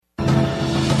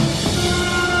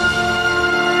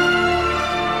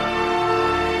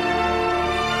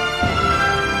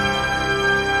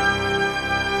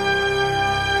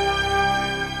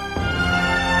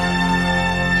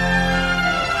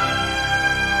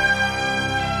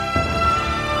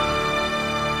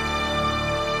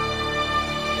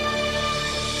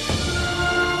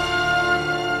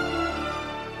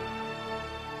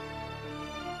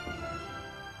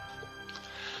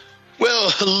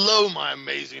Hello, my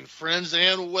amazing friends,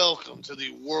 and welcome to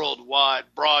the worldwide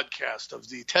broadcast of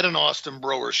the Ted and Austin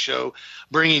Broer Show,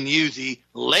 bringing you the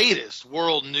latest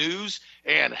world news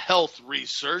and health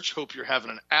research. Hope you're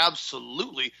having an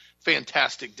absolutely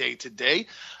fantastic day today,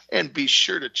 and be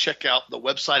sure to check out the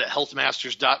website at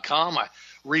healthmasters.com. I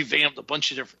revamped a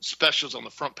bunch of different specials on the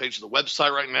front page of the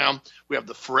website right now. We have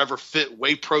the Forever Fit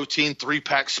Whey Protein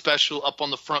 3-pack special up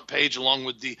on the front page, along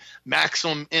with the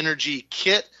Maximum Energy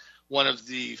Kit, one of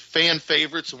the fan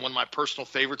favorites and one of my personal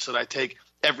favorites that I take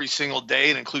every single day.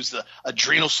 It includes the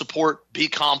Adrenal Support,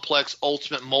 B-Complex,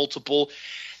 Ultimate Multiple,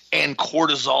 and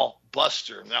Cortisol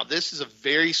Buster. Now, this is a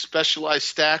very specialized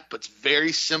stack, but it's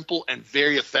very simple and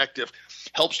very effective.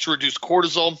 Helps to reduce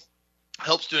cortisol,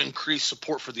 helps to increase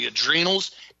support for the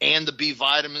adrenals and the B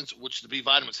vitamins, which the B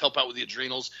vitamins help out with the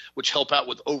adrenals, which help out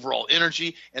with overall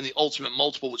energy, and the Ultimate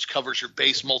Multiple, which covers your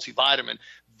base multivitamin.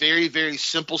 Very, very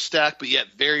simple stack, but yet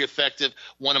very effective.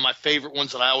 One of my favorite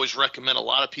ones that I always recommend a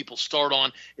lot of people start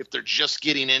on if they're just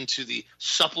getting into the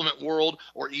supplement world,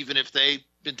 or even if they've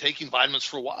been taking vitamins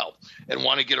for a while and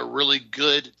want to get a really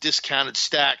good discounted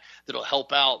stack that'll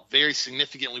help out very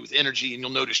significantly with energy, and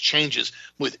you'll notice changes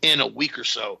within a week or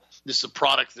so. This is a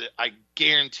product that I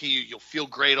guarantee you'll feel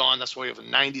great on. That's why we have a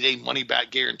 90-day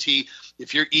money-back guarantee.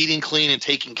 If you're eating clean and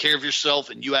taking care of yourself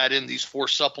and you add in these 4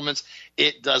 supplements,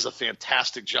 it does a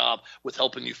fantastic job with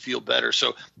helping you feel better.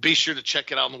 So be sure to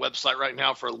check it out on the website right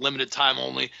now for a limited time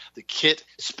only. The kit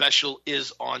special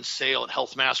is on sale at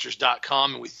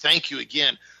healthmasters.com, and we thank you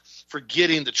again for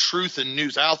getting the truth and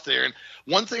news out there. And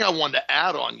one thing I wanted to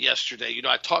add on yesterday,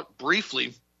 I talked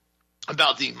briefly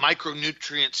about the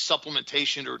micronutrient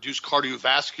supplementation to reduce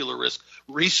cardiovascular risk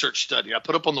research study. I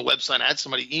put up on the website, I had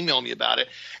somebody email me about it,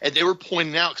 and they were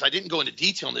pointing out, because I didn't go into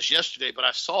detail on this yesterday, but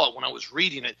I saw it when I was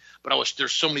reading it, but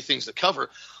there's so many things to cover.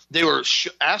 They were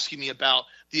asking me about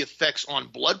the effects on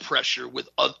blood pressure with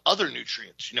other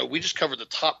nutrients. We just covered the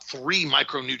top 3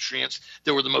 micronutrients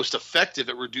that were the most effective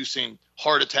at reducing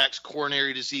heart attacks,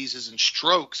 coronary diseases, and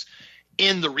strokes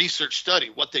in the research study,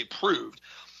 what they proved.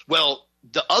 Well,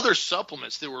 the other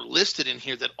supplements that were listed in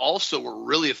here that also were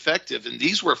really effective, and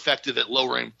these were effective at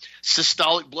lowering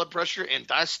systolic blood pressure and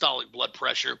diastolic blood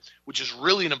pressure, which is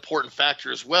really an important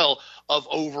factor as well of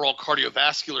overall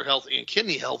cardiovascular health and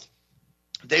kidney health.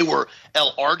 They were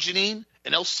L-arginine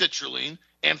and L-citrulline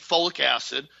and folic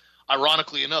acid.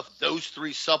 Ironically enough, those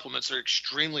 3 supplements are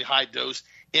extremely high dose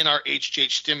in our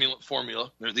HGH stimulant formula.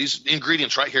 These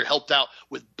ingredients right here helped out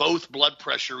with both blood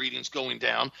pressure readings going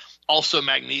down. Also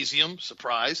magnesium,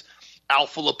 surprise,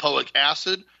 alpha-lipoic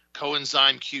acid,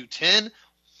 coenzyme Q10,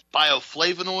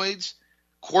 bioflavonoids,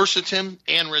 quercetin,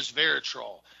 and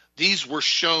resveratrol. These were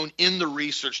shown in the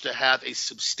research to have a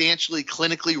substantially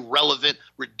clinically relevant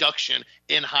reduction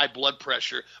in high blood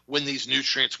pressure when these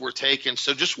nutrients were taken.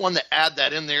 So just wanted to add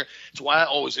that in there. It's why I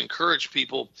always encourage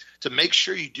people to make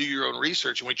sure you do your own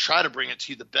research, and we try to bring it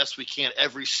to you the best we can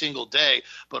every single day.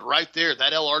 But right there,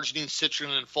 that L-arginine,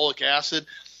 citrulline, and folic acid,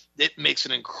 it makes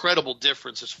an incredible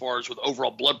difference as far as with overall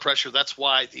blood pressure. That's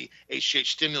why the HGH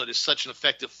stimulant is such an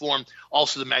effective form.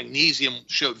 Also, the magnesium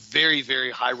showed very,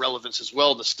 very high relevance as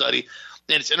well in the study.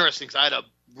 And it's interesting because I had a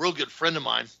real good friend of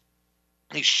mine,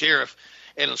 he's sheriff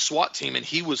and a SWAT team, and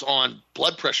he was on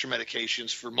blood pressure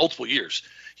medications for multiple years.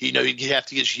 He'd have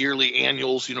to get his yearly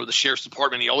annuals, the sheriff's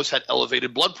department. He always had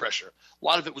elevated blood pressure. A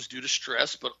lot of it was due to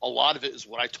stress, but a lot of it is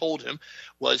what I told him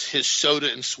was his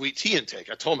soda and sweet tea intake.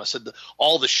 I told him, I said,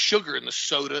 all the sugar in the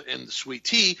soda and the sweet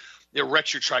tea, it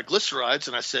wrecks your triglycerides.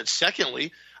 And I said,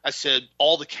 secondly,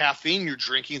 all the caffeine you're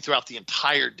drinking throughout the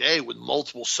entire day with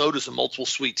multiple sodas and multiple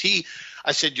sweet tea,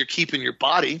 I said, you're keeping your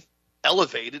body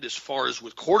elevated as far as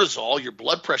with cortisol, your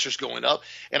blood pressure's going up.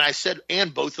 And I said,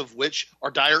 and both of which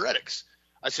are diuretics.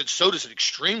 I said, soda's an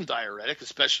extreme diuretic,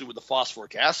 especially with the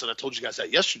phosphoric acid. I told you guys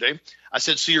that yesterday. I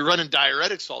said, so you're running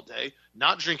diuretics all day,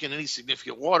 not drinking any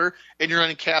significant water, and you're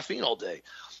running caffeine all day.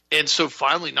 And so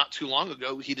finally, not too long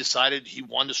ago, he decided he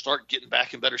wanted to start getting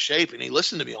back in better shape, and he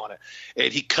listened to me on it.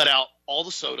 And he cut out all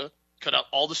the soda, cut out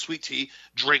all the sweet tea,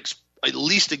 drinks at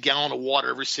least a gallon of water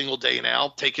every single day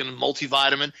now, taking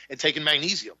multivitamin and taking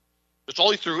magnesium. That's all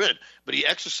he threw in, but he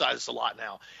exercises a lot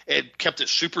now and kept it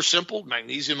super simple,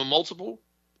 magnesium and multiple.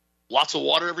 Lots of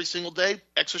water every single day,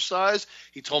 exercise.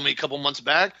 He told me a couple months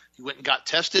back, he went and got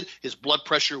tested. His blood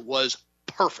pressure was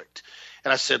perfect.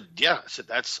 And I said,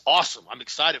 that's awesome. I'm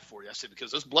excited for you. I said,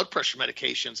 because those blood pressure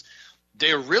medications,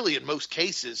 they're really in most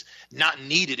cases not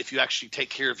needed if you actually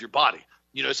take care of your body.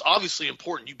 It's obviously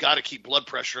important. You got to keep blood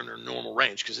pressure under normal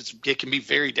range because it can be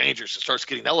very dangerous. It starts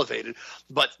getting elevated.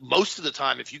 But most of the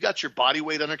time, if you got your body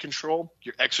weight under control,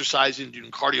 you're exercising,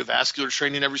 doing cardiovascular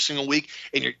training every single week,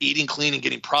 and you're eating clean and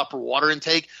getting proper water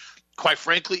intake, quite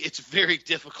frankly, it's very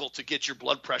difficult to get your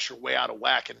blood pressure way out of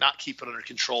whack and not keep it under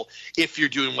control if you're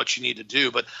doing what you need to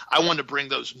do. But I wanted to bring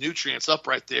those nutrients up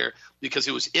right there because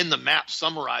it was in the map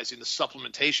summarizing the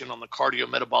supplementation on the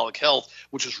cardiometabolic health,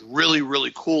 which is really,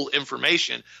 really cool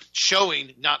information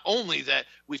showing not only that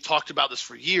we've talked about this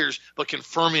for years, but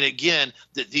confirming again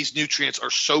that these nutrients are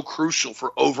so crucial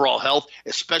for overall health,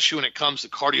 especially when it comes to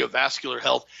cardiovascular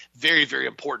health. Very, very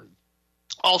important.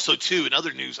 Also, too, in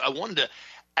other news, I wanted to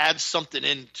add something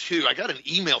in too. I got an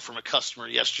email from a customer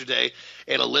yesterday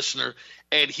and a listener,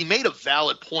 and he made a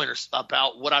valid point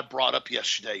about what I brought up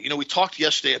yesterday. We talked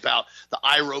yesterday about the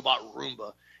iRobot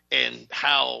Roomba and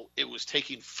how it was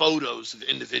taking photos of the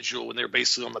individual when they were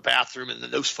basically on the bathroom, and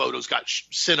then those photos got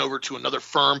sent over to another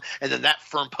firm, and then that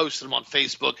firm posted them on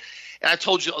Facebook. And I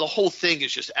told you the whole thing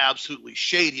is just absolutely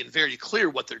shady and very clear.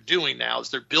 What they're doing now is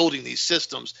they're building these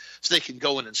systems so they can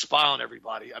go in and spy on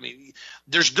everybody. I mean,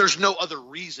 there's no other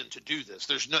reason to do this.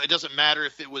 It doesn't matter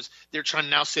if they're trying to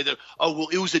now say that, oh, well,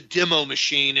 it was a demo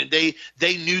machine and they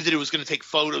knew that it was going to take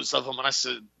photos of them. And I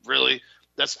said, really?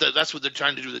 That's what they're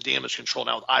trying to do with the damage control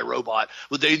now with iRobot.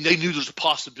 Well, they knew there's a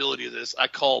possibility of this. I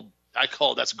call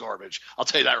that's garbage. I'll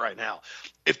tell you that right now.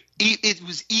 If it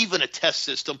was even a test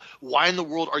system, why in the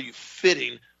world are you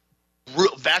fitting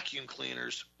vacuum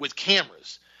cleaners with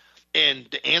cameras? And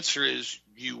the answer is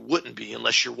you wouldn't be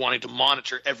unless you're wanting to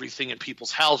monitor everything in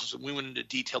people's houses. And we went into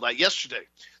detail that yesterday.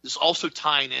 This is also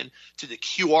tying in to the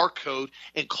QR code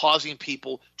and causing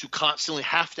people to constantly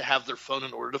have to have their phone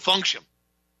in order to function.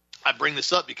 I bring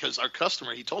this up because our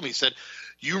customer, he told me, he said,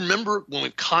 you remember when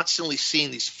we've constantly seen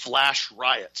these flash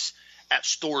riots at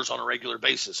stores on a regular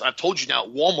basis? I've told you now at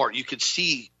Walmart, you could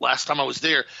see last time I was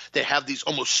there, they have these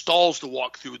almost stalls to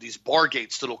walk through, these bar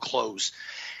gates that'll close.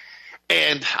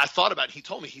 And I thought about it. He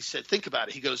told me, he said, think about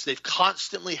it. He goes, they've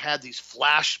constantly had these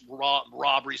flash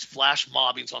robberies, flash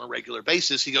mobbings on a regular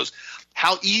basis. He goes,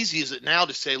 how easy is it now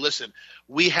to say, listen,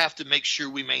 we have to make sure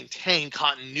we maintain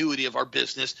continuity of our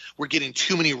business. We're getting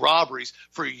too many robberies.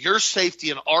 For your safety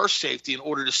and our safety, in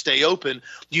order to stay open,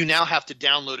 you now have to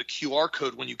download a QR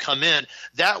code when you come in.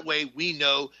 That way we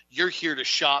know you're here to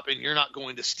shop and you're not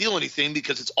going to steal anything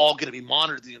because it's all going to be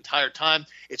monitored the entire time.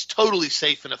 It's totally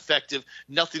safe and effective.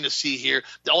 Nothing to see here.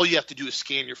 All you have to do is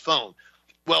scan your phone.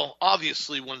 Well,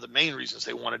 obviously, one of the main reasons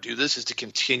they want to do this is to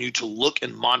continue to look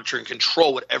and monitor and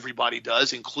control what everybody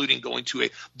does, including going to a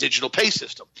digital pay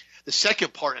system. The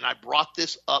second part, and I brought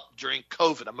this up during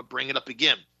COVID, I'm going to bring it up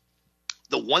again.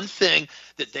 The one thing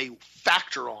that they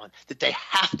factor on, that they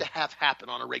have to have happen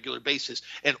on a regular basis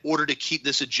in order to keep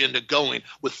this agenda going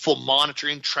with full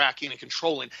monitoring, tracking, and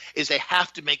controlling, is they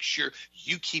have to make sure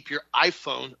you keep your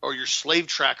iPhone or your slave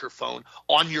tracker phone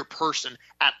on your person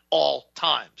at all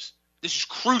times. This is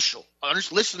crucial.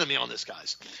 Listen to me on this,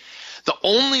 guys. The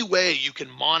only way you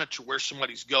can monitor where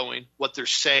somebody's going, what they're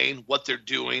saying, what they're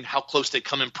doing, how close they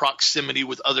come in proximity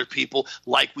with other people,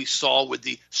 like we saw with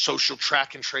the social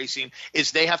track and tracing,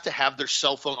 is they have to have their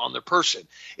cell phone on their person.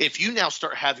 If you now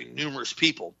start having numerous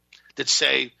people that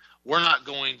say, we're not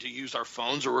going to use our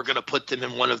phones, or we're going to put them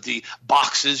in one of the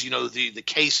boxes, the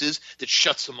cases that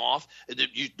shuts them off.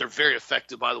 They're very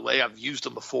effective, by the way. I've used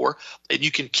them before. And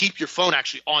you can keep your phone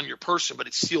actually on your person, but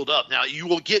it's sealed up. Now, you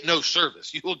will get no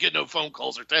service. You will get no phone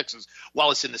calls or texts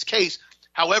while it's in this case.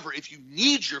 However, if you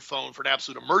need your phone for an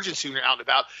absolute emergency when you're out and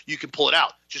about, you can pull it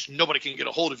out. Just nobody can get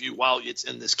a hold of you while it's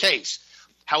in this case.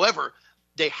 However,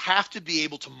 they have to be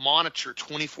able to monitor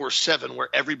 24/7 where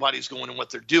everybody's going and what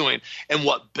they're doing. And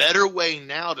what better way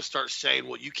now to start saying,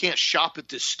 well, you can't shop at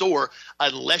this store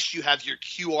unless you have your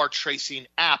QR tracing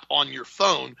app on your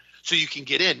phone so you can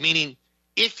get in. Meaning,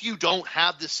 if you don't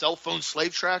have the cell phone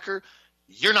slave tracker,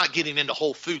 you're not getting into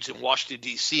Whole Foods in Washington,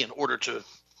 D.C. in order to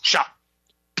shop,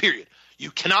 period.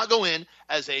 You cannot go in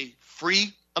as a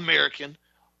free American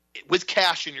with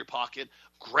cash in your pocket,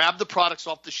 grab the products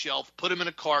off the shelf, put them in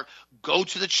a cart, go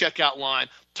to the checkout line,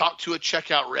 talk to a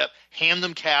checkout rep, hand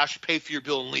them cash, pay for your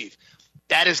bill, and leave.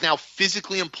 That is now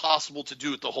physically impossible to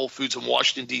do at the Whole Foods in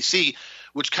Washington, D.C.,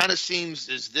 which kind of seems,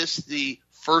 is this the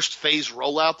first phase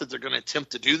rollout that they're going to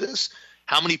attempt to do this?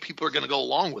 How many people are going to go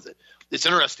along with it? It's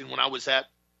interesting. When I was at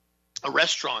a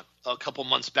restaurant a couple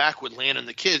months back with Lan and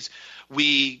the kids,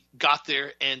 we got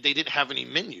there and they didn't have any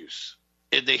menus.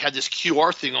 And they had this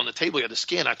QR thing on the table you had to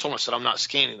scan. I told them, I said, I'm not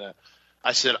scanning that.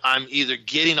 I said, I'm either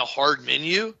getting a hard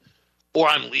menu or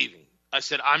I'm leaving. I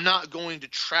said, I'm not going to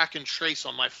track and trace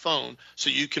on my phone so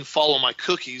you can follow my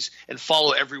cookies and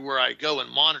follow everywhere I go and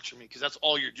monitor me, because that's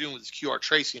all you're doing with this QR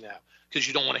tracing app, because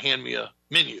you don't want to hand me a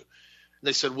menu. And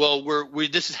they said, well,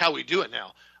 this is how we do it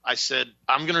now. I said,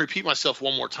 I'm going to repeat myself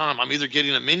one more time. I'm either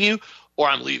getting a menu or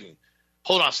I'm leaving.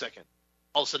 Hold on a second.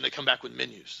 All of a sudden they come back with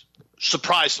menus.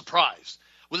 Surprise, surprise.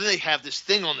 Well, then they have this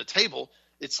thing on the table.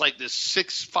 It's like this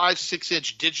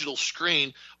 6-inch digital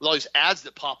screen with all these ads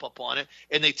that pop up on it,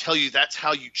 and they tell you that's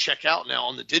how you check out now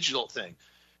on the digital thing.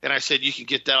 And I said, you can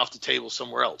get that off the table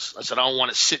somewhere else. I said, I don't want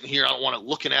it sitting here. I don't want it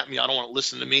looking at me. I don't want it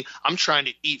listening to me. I'm trying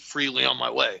to eat freely on my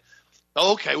way.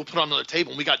 Oh, okay, we'll put it on another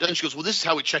table. And we got done. She goes, well, this is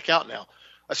how we check out now.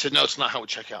 I said, no, it's not how we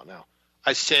check out now.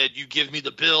 I said, you give me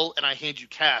the bill and I hand you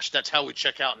cash. That's how we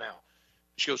check out now.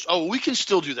 She goes, oh, we can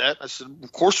still do that. I said,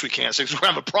 of course we can. I said, we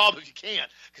have a problem if you can't,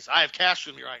 because I have cash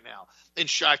with me right now. And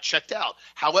I checked out.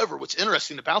 However, what's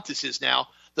interesting about this is now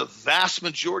the vast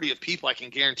majority of people, I can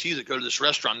guarantee, that go to this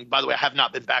restaurant, and by the way, I have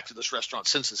not been back to this restaurant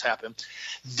since this happened,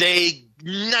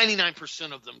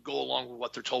 99% of them go along with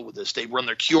what they're told with this. They run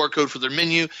their QR code for their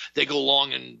menu. They go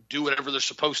along and do whatever they're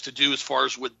supposed to do as far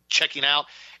as with checking out,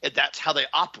 and that's how they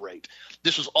operate.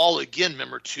 This was all, again,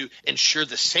 remember, to ensure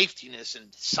the safetiness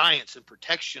and science and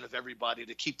protection of everybody,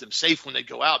 to keep them safe when they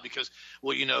go out, because,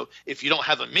 well, you know, if you don't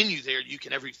have a menu there,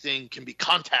 everything can be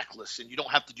contactless and you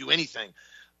don't have to do anything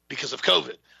because of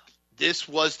COVID. This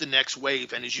was the next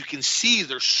wave. And as you can see,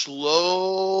 they're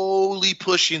slowly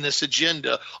pushing this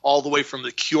agenda all the way from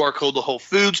the QR code to Whole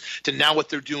Foods to now what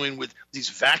they're doing with these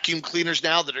vacuum cleaners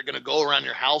now that are going to go around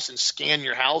your house and scan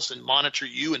your house and monitor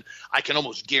you. And I can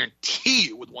almost guarantee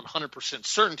you with 100%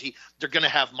 certainty, they're going to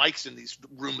have mics in these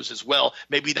rooms as well.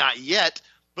 Maybe not yet,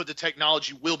 but the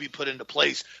technology will be put into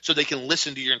place so they can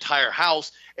listen to your entire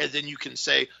house, and then you can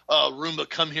say, Roomba,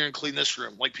 come here and clean this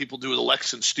room, like people do with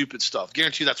Alexa and stupid stuff.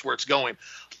 Guarantee that's where it's going.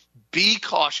 Be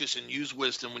cautious and use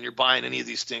wisdom when you're buying any of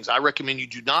these things. I recommend you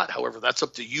do not. However, that's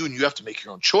up to you, and you have to make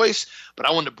your own choice. But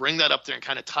I wanted to bring that up there and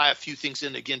kind of tie a few things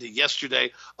in again to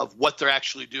yesterday of what they're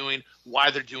actually doing,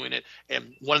 why they're doing it.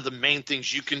 And one of the main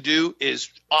things you can do is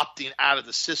opting out of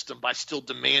the system by still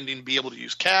demanding to be able to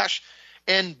use cash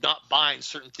and not buying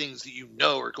certain things that you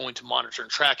know are going to monitor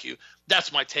and track you.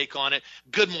 That's my take on it.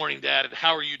 Good morning, Dad, and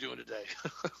how are you doing today?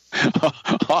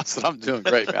 Austin, I'm doing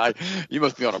great, man. You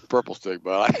must be on a purple stick,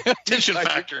 but Attention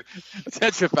factor.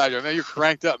 Attention factor, man. You're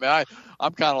cranked up, man.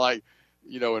 I'm kind of like,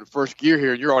 you know, in first gear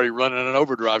here, and you're already running an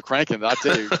overdrive cranking. I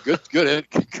tell you,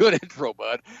 good intro,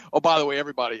 bud. Oh, by the way,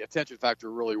 everybody, attention factor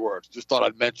really works. Just thought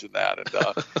I'd mention that, and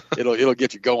it'll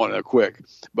get you going quick.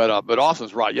 But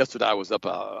Austin's right. Yesterday I was up.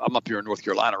 I'm up here in North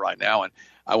Carolina right now, and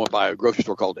I went by a grocery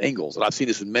store called Ingles, and I've seen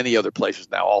this in many other places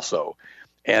now also.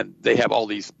 And they have all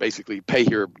these basically pay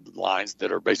here lines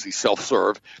that are basically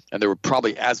self-serve. And there were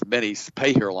probably as many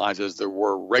pay here lines as there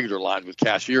were regular lines with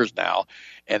cashiers now.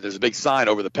 And there's a big sign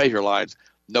over the pay here lines,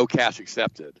 no cash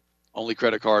accepted, only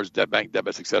credit cards, bank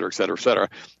debits, et cetera, et cetera, et cetera.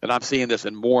 And I'm seeing this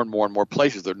in more and more and more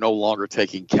places. They're no longer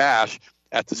taking cash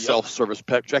at the self-service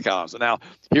checkouts. And now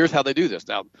here's how they do this.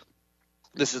 Now,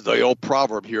 this is the old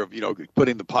proverb here of,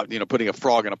 putting a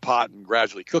frog in a pot and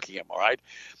gradually cooking him. All right.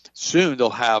 Soon they'll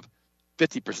have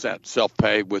 50%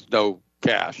 self-pay with no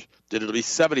cash. Then it'll be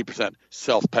 70%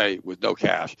 self-pay with no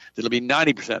cash. Then it'll be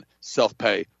 90%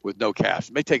 self-pay with no cash.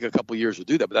 It may take a couple of years to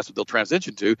do that, but that's what they'll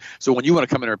transition to. So when you want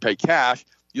to come in here and pay cash,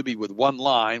 you'll be with one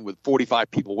line with 45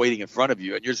 people waiting in front of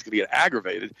you, and you're just going to get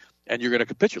aggravated, and you're going to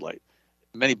capitulate.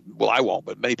 I won't,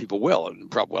 but many people will.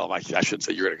 And I shouldn't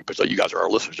say you're going to capitulate. You guys are our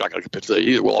listeners. You're not going to capitulate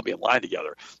either. We'll all be in line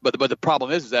together. But the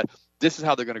problem is that this is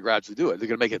how they're going to gradually do it. They're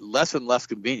going to make it less and less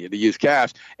convenient to use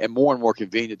cash and more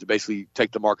convenient to basically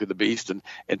take the mark of the beast and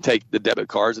take the debit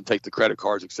cards and take the credit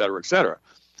cards, et cetera, et cetera.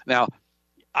 Now,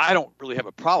 I don't really have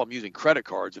a problem using credit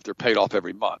cards if they're paid off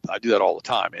every month. I do that all the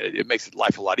time. It makes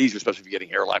life a lot easier, especially if you're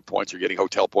getting airline points or getting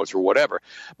hotel points or whatever.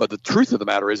 But the truth of the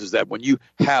matter is that when you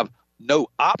have no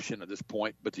option at this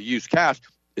point but to use cash,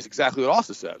 is exactly what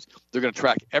Austin says. They're going to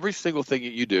track every single thing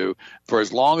that you do for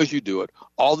as long as you do it,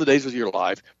 all the days of your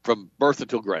life, from birth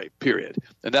until grave, period.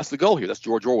 And that's the goal here. That's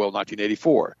George Orwell,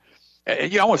 1984.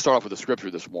 And I want to start off with a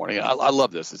scripture this morning. I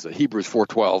love this. It's Hebrews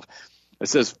 4:12. It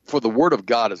says, for the word of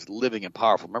God is living and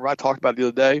powerful. Remember I talked about it the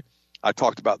other day? I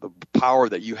talked about the power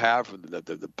that you have, from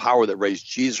the power that raised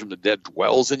Jesus from the dead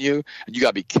dwells in you. And you got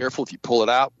to be careful if you pull it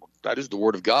out. That is the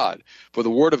word of God. For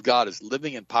the word of God is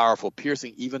living and powerful,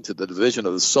 piercing even to the division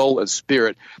of the soul and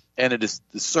spirit, and it is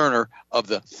discerner of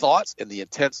the thoughts and the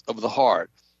intents of the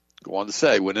heart. Go on to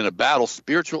say, when in a battle,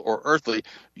 spiritual or earthly,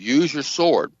 use your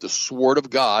sword, the sword of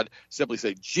God. Simply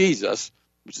say, Jesus,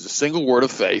 which is a single word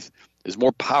of faith, is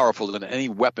more powerful than any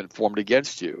weapon formed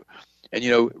against you.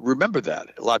 And, remember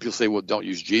that. A lot of people say, well, don't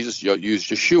use Jesus, use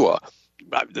Yeshua.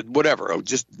 Whatever.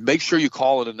 Just make sure you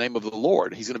call in the name of the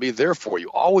Lord. He's going to be there for you.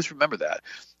 Always remember that.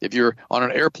 If you're on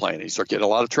an airplane and you start getting a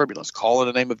lot of turbulence, call in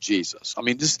the name of Jesus. I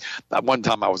mean, that one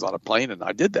time I was on a plane and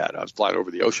I did that. I was flying over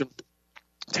the ocean.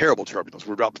 Terrible turbulence.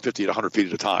 We're about 50 to 100 feet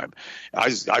at a time. I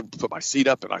put my seat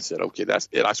up and I said, okay, that's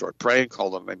it. I started praying,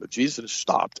 called on the name of Jesus, and it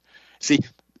stopped. See,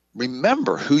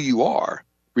 remember who you are.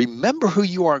 Remember who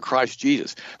you are in Christ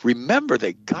Jesus. Remember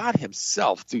that God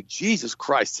himself, through Jesus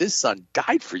Christ, his son,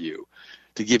 died for you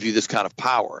to give you this kind of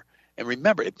power. And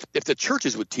remember, if the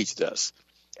churches would teach this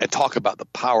and talk about the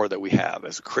power that we have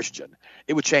as a Christian,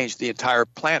 it would change the entire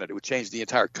planet. It would change the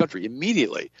entire country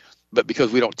immediately. But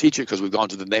because we don't teach it, because we've gone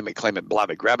to the name it, claim it,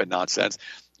 blab it, grab it nonsense,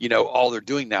 all they're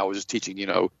doing now is just teaching,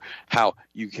 how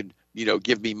you can,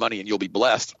 give me money and you'll be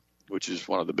blessed, which is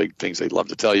one of the big things they love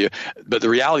to tell you. But the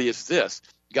reality is this.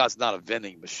 God's not a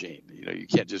vending machine. You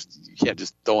can't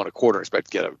just throw in a quarter and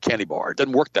expect to get a candy bar. It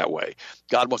doesn't work that way.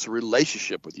 God wants a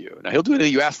relationship with you. Now, he'll do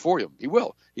anything you ask for him. He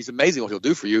will. He's amazing what he'll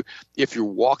do for you if you're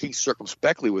walking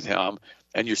circumspectly with him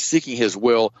and you're seeking his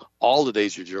will all the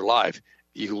days of your life.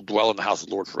 You will dwell in the house of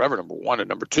the Lord forever, number one. And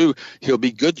number two, he'll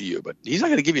be good to you. But he's not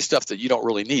going to give you stuff that you don't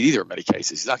really need either in many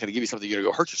cases. He's not going to give you something you're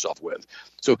going to go hurt yourself with.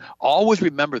 So always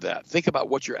remember that. Think about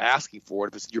what you're asking for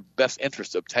and if it's in your best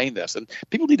interest to obtain this. And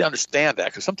people need to understand that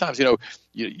because sometimes,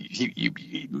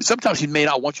 sometimes he may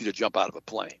not want you to jump out of a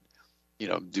plane.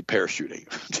 Do parachuting.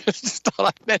 Just thought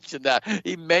I'd mention that.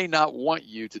 He may not want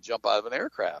you to jump out of an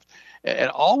aircraft. And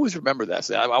always remember that.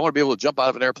 Say, I want to be able to jump out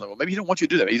of an airplane. Well, maybe he don't want you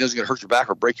to do that. Maybe he doesn't going to hurt your back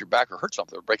or break your back or hurt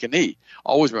something or break a knee.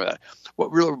 Always remember that.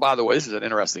 What really, by the way, this is an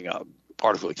interesting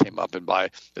article that came up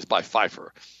it's by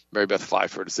Pfeiffer, Mary Beth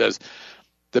Pfeiffer. It says,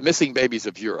 the missing babies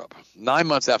of Europe. 9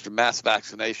 months after mass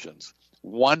vaccinations,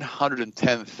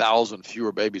 110,000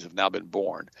 fewer babies have now been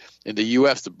born. In the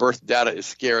U.S., the birth data is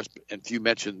scarce, and few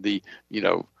mention the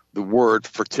word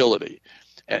fertility.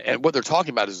 And what they're talking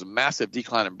about is a massive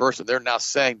decline in births, and they're now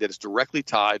saying that it's directly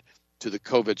tied to the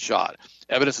COVID shot.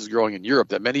 Evidence is growing in Europe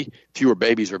that many fewer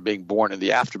babies are being born in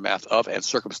the aftermath of and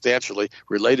circumstantially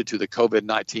related to the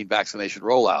COVID-19 vaccination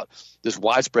rollout. This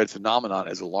widespread phenomenon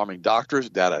is alarming doctors,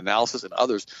 data analysis, and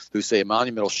others who say a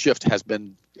monumental shift has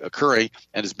been occurring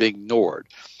and is being ignored.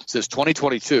 Since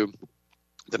 2022,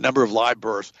 the number of live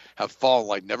births have fallen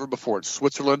like never before in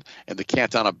Switzerland and the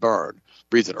canton of Bern,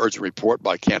 breathes an urgent report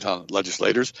by canton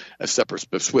legislators. A separate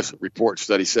Swiss report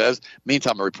study says.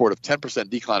 Meantime, a report of 10%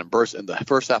 decline in births in the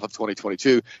first half of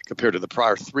 2022 compared to the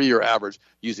prior 3-year average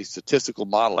using statistical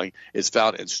modeling is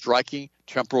found in striking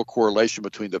temporal correlation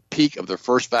between the peak of their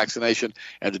first vaccination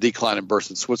and the decline in births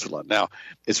in Switzerland. Now,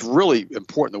 it's really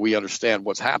important that we understand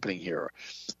what's happening here.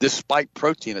 This spike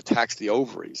protein attacks the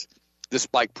ovaries. This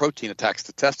spike protein attacks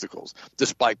the testicles. This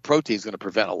spike protein is going to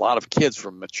prevent a lot of kids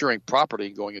from maturing properly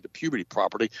and going into puberty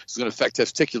properly. It's going to affect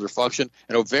testicular function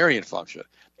and ovarian function.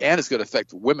 And it's going to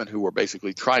affect women who are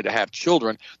basically trying to have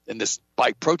children, and this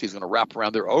spike protein is going to wrap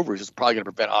around their ovaries. It's probably going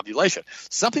to prevent ovulation.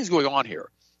 Something's going on here.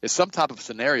 It's some type of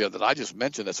scenario that I just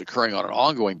mentioned that's occurring on an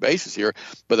ongoing basis here,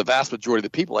 but the vast majority of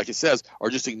the people, like it says, are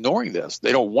just ignoring this.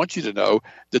 They don't want you to know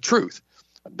the truth.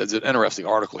 There's an interesting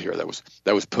article here that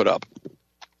was put up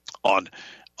on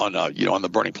the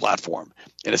Burning Platform,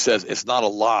 and it says it's not a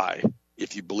lie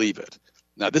if you believe it.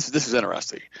 Now this is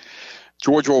interesting.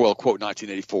 George Orwell, quote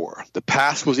 1984: "The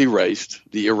past was erased,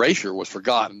 the erasure was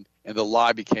forgotten, and the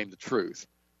lie became the truth."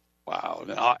 Wow.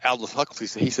 And Aldous Huxley,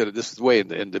 he said it this way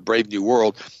in the Brave New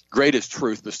World: "Great is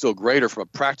truth, but still greater from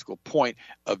a practical point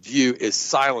of view is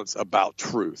silence about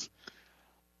truth."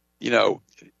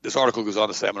 This article goes on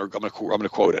to say, I'm going to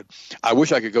quote it. "I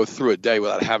wish I could go through a day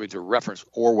without having to reference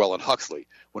Orwell and Huxley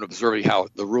when observing how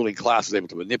the ruling class is able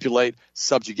to manipulate,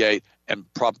 subjugate, and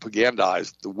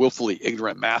propagandize the willfully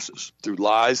ignorant masses through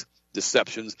lies,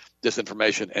 deceptions,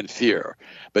 disinformation, and fear.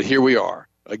 But here we are,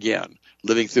 again,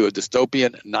 living through a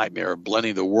dystopian nightmare,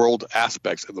 blending the world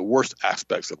aspects and the worst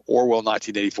aspects of Orwell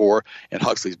 1984 and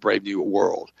Huxley's Brave New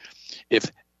World.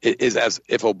 It is as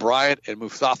if O'Brien and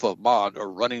Mustafa Ahmad are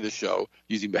running the show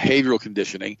using behavioral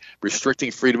conditioning, restricting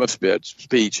freedom of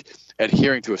speech,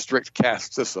 adhering to a strict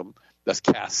caste system, that's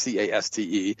caste,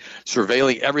 C-A-S-T-E,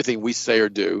 surveilling everything we say or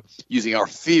do, using our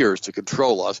fears to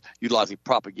control us, utilizing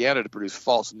propaganda to produce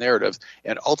false narratives,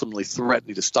 and ultimately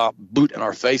threatening to stomp boot in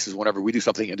our faces whenever we do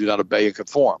something and do not obey and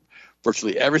conform.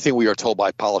 Virtually everything we are told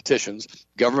by politicians,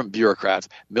 government bureaucrats,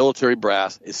 military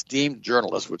brass, esteemed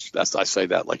journalists, I say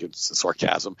that like it's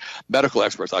sarcasm, medical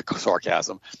experts like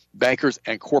sarcasm, bankers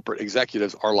and corporate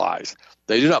executives are lies.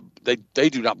 They do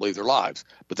not believe their lives,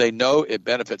 but they know it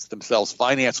benefits themselves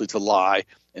financially to lie,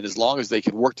 and as long as they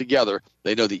can work together,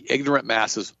 they know the ignorant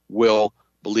masses will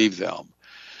believe them.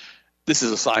 This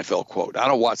is a Seinfeld quote. I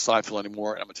don't watch Seinfeld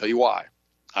anymore, and I'm going to tell you why.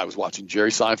 I was watching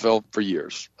Jerry Seinfeld for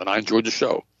years, and I enjoyed the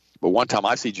show. But one time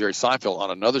I see Jerry Seinfeld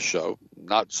on another show,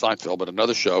 not Seinfeld, but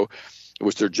another show, in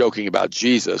which they're joking about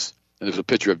Jesus, and there's a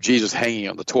picture of Jesus hanging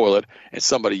on the toilet, and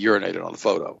somebody urinated on the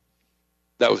photo.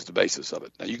 That was the basis of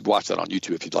it. Now, you can watch that on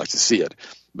YouTube if you'd like to see it.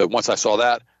 But once I saw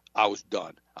that, I was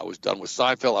done. I was done with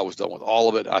Seinfeld. I was done with all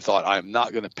of it. I thought, I am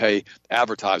not going to pay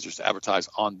advertisers to advertise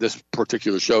on this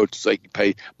particular show so they can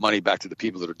pay money back to the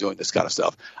people that are doing this kind of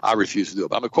stuff. I refuse to do it.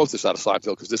 But I'm going to quote this out of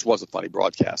Seinfeld because this was a funny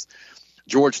broadcast.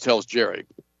 George tells Jerry,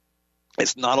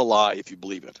 it's not a lie if you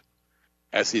believe it,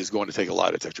 as he is going to take a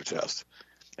lie detector test.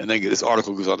 And then this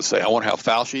article goes on to say, I wonder how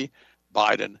Fauci,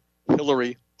 Biden,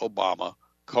 Hillary, Obama,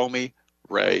 Comey,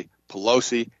 Wray,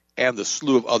 Pelosi, and the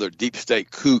slew of other deep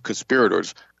state coup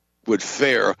conspirators would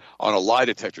fare on a lie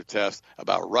detector test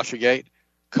about Russiagate,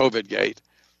 COVIDgate,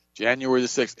 January the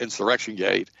 6th Insurrection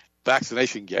Gate,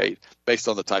 Vaccination Gate, based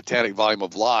on the titanic volume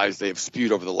of lies they have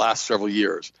spewed over the last several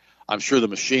years. I'm sure the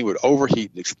machine would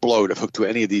overheat and explode if hooked to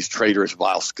any of these traitorous,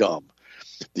 vile scum.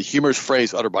 The humorous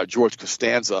phrase uttered by George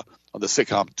Costanza on the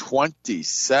sitcom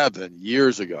 27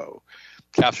 years ago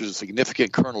captures a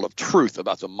significant kernel of truth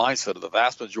about the mindset of the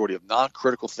vast majority of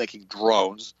non-critical thinking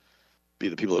drones, be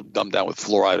the people that are dumbed down with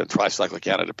fluoride and tricyclic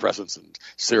antidepressants and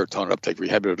serotonin uptake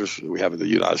rehabilitators that we have in the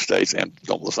United States, and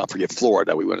let's not forget fluoride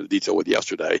that we went into detail with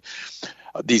yesterday.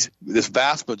 This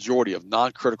vast majority of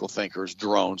non-critical thinkers,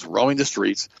 drones, roaming the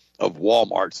streets of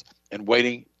Walmarts and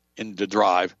waiting in the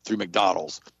drive through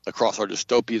McDonald's across our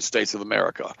dystopian states of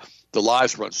America. The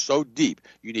lies run so deep,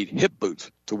 you need hip boots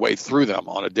to wade through them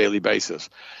on a daily basis.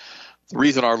 The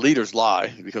reason our leaders lie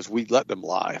is because we let them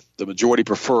lie. The majority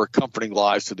prefer comforting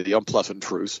lies to the unpleasant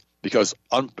truths because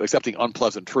accepting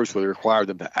unpleasant truths will require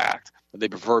them to act. And they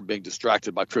prefer being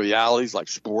distracted by trivialities like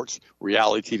sports,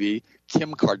 reality TV,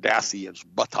 Kim Kardashian's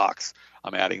buttocks,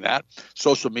 I'm adding that,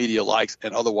 social media likes,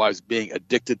 and otherwise being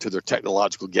addicted to their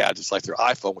technological gadgets like their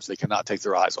iPhone, which they cannot take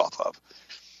their eyes off of.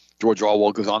 George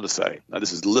Orwell goes on to say, now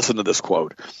listen to this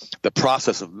quote, the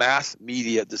process of mass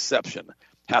media deception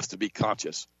has to be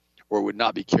conscious, or it would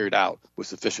not be carried out with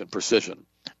sufficient precision.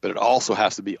 But it also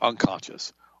has to be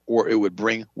unconscious, or it would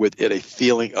bring with it a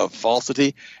feeling of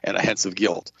falsity and a hint of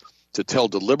guilt. To tell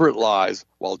deliberate lies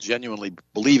while genuinely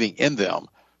believing in them,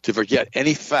 to forget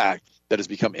any fact that has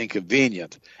become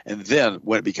inconvenient, and then,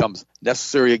 when it becomes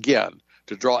necessary again,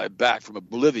 to draw it back from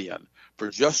oblivion for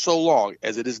just so long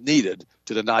as it is needed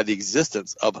to deny the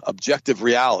existence of objective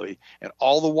reality, and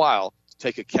all the while to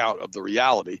take account of the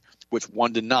reality which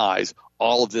one denies,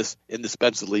 all of this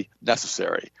indispensably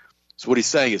necessary. So what he's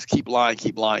saying is keep lying,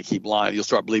 keep lying, keep lying. You'll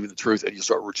start believing the truth, and you'll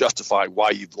start justifying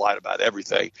why you've lied about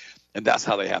everything, and that's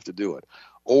how they have to do it.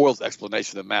 Orwell's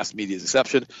explanation of mass media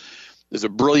deception is a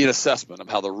brilliant assessment of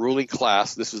how the ruling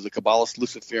class, this is the Kabbalist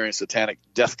Luciferian satanic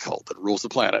death cult that rules the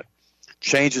planet,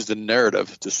 changes the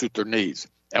narrative to suit their needs,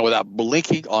 and without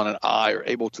blinking on an eye are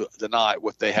able to deny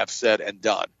what they have said and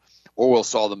done. Orwell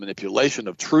saw the manipulation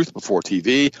of truth before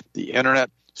TV, the internet,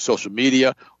 social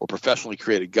media, or professionally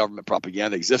created government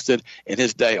propaganda existed. In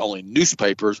his day, only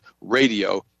newspapers,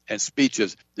 radio, and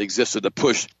speeches existed to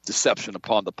push deception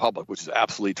upon the public, which is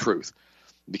absolute truth.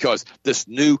 Because this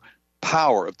new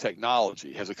power of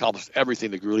technology has accomplished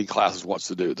everything the ruling classes wants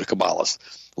to do, the Kabbalists.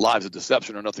 Lives of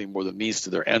deception are nothing more than means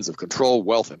to their ends of control,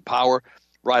 wealth, and power,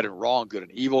 right and wrong, good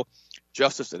and evil,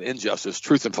 justice and injustice,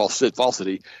 truth and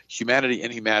falsity, humanity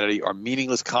and inhumanity are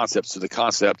meaningless concepts to the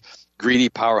concept greedy,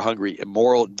 power-hungry,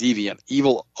 immoral, deviant,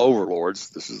 evil overlords,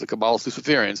 this is the Kabbalist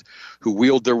Luciferians, who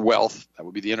wield their wealth, that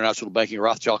would be the international banking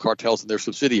Rothschild cartels and their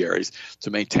subsidiaries, to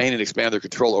maintain and expand their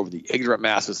control over the ignorant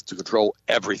masses to control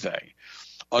everything.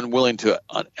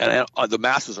 The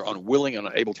masses are unwilling and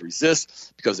unable to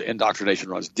resist because the indoctrination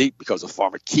runs deep because of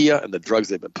pharmakia and the drugs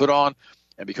they've been put on,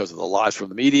 and because of the lies from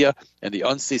the media and the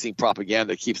unceasing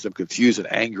propaganda that keeps them confused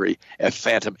and angry at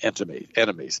phantom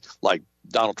enemies like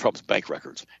Donald Trump's bank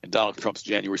records and Donald Trump's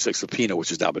January 6th subpoena, which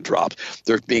has now been dropped.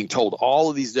 They're being told all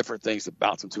of these different things that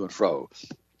bounce them to and fro.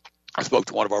 I spoke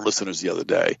to one of our listeners the other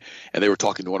day, and they were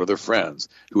talking to one of their friends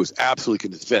who was absolutely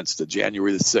convinced that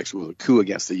January the 6th was a coup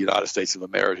against the United States of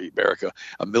America,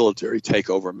 a military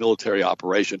takeover, a military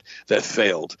operation that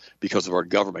failed because of our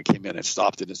government came in and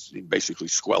stopped it and basically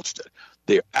squelched it.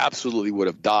 They absolutely would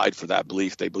have died for that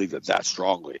belief. They believe that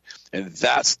strongly. And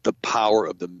that's the power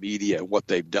of the media and what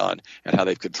they've done and how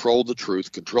they've controlled the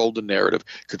truth, controlled the narrative,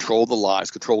 controlled the lies,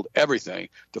 controlled everything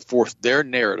to force their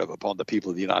narrative upon the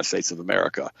people of the United States of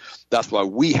America. That's why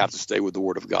we have to stay with the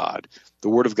Word of God. The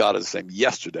Word of God is the same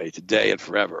yesterday, today, and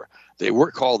forever. They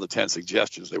weren't called the 10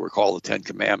 suggestions. They were called the 10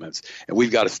 commandments. And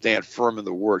we've got to stand firm in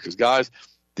the Word because, guys,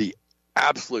 the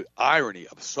absolute irony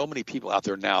of so many people out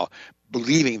there now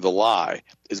believing the lie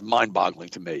is mind-boggling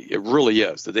to me. It really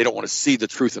is, that they don't want to see the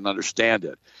truth and understand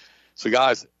it. So,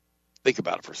 guys, think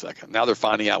about it for a second. Now they're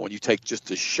finding out when you take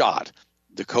just a shot,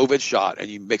 the COVID shot, and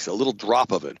you mix a little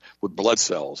drop of it with blood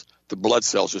cells, the blood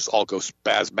cells just all go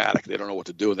spasmodic. They don't know what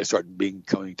to do, and they start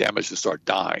becoming damaged and start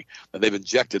dying. And they've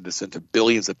injected this into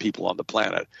billions of people on the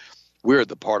planet. We're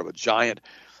the part of a giant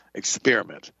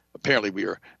experiment. Apparently, we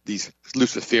are these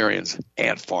Luciferians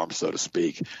ant farms, so to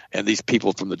speak, and these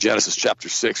people from the Genesis chapter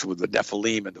 6 with the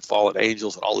Nephilim and the fallen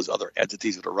angels and all these other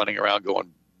entities that are running around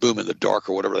going boom in the dark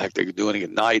or whatever the heck they're doing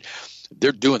at night.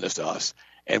 They're doing this to us,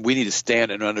 and we need to stand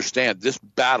and understand this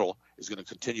battle is going to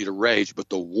continue to rage, but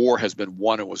the war has been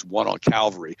won and was won on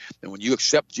Calvary. And when you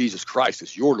accept Jesus Christ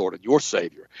as your Lord and your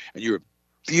Savior, and you're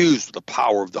fused with the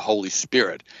power of the Holy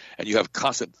Spirit, and you have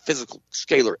constant physical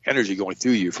scalar energy going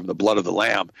through you from the blood of the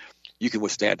Lamb, you can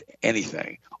withstand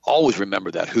anything. Always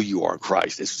remember that, who you are in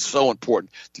Christ. It's so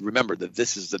important to remember that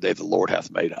this is the day the Lord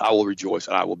hath made. I will rejoice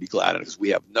and I will be glad in it, because we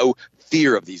have no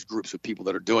fear of these groups of people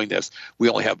that are doing this. We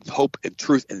only have hope and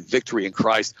truth and victory in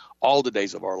Christ all the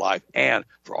days of our life and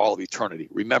for all of eternity.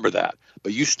 Remember that.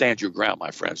 But you stand your ground,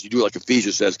 my friends. You do like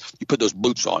Ephesians says, you put those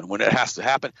boots on. When it has to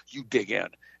happen, you dig in.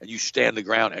 And you stand the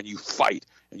ground and you fight,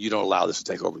 and you don't allow this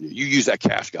to take over you. You use that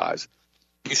cash, guys.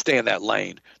 You stay in that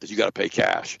lane that you got to pay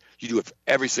cash. You do it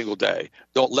every single day.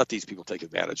 Don't let these people take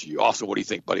advantage of you. Austin, what do you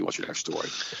think, buddy? What's your next story?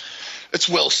 It's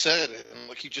well said. And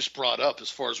like you just brought up,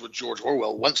 as far as with George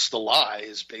Orwell, once the lie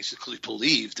is basically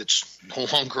believed, it's no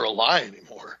longer a lie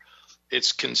anymore.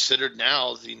 It's considered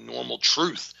now the normal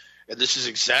truth. And this is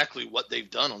exactly what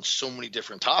they've done on so many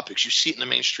different topics. You see it in the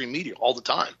mainstream media all the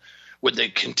time, when they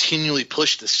continually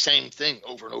push the same thing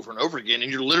over and over and over again,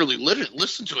 and you're literally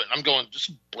listen to it, and I'm going, just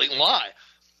a blatant lie.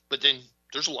 But then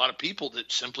there's a lot of people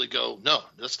that simply go, no,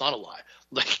 that's not a lie.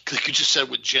 Like you just said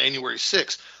with January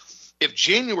 6th. If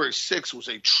January 6th was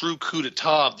a true coup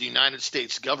d'etat of the United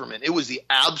States government, it was the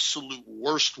absolute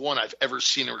worst one I've ever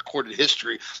seen in recorded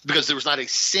history, because there was not a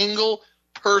single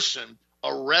person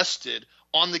arrested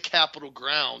on the Capitol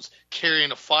grounds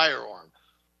carrying a firearm.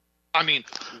 I mean,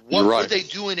 what were they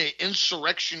doing an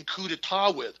insurrection coup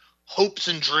d'etat with? Hopes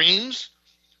and dreams?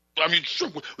 I mean, sure,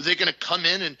 were they going to come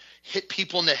in and hit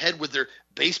people in the head with their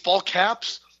baseball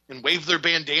caps and wave their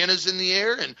bandanas in the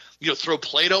air and, throw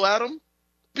Play-Doh at them?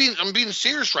 I'm being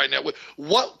serious right now.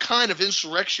 What kind of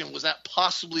insurrection was that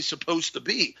possibly supposed to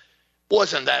be?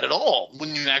 Wasn't that at all,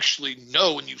 when you actually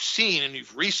know and you've seen and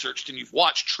you've researched and you've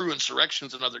watched true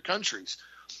insurrections in other countries.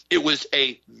 It was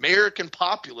an American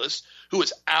populace who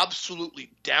was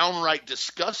absolutely downright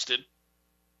disgusted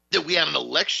that we had an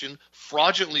election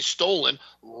fraudulently stolen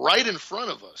right in front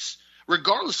of us,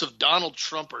 regardless of Donald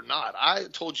Trump or not. I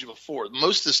told you before,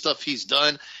 most of the stuff he's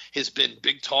done has been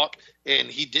big talk, and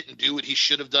he didn't do what he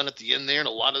should have done at the end there, and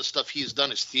a lot of the stuff he has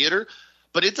done is theater.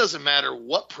 But it doesn't matter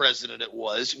what president it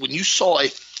was. When you saw a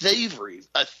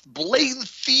blatant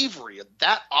thievery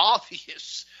that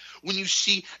obvious, when you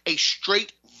see a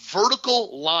straight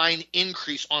vertical line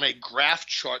increase on a graph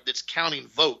chart that's counting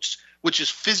votes, which is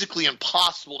physically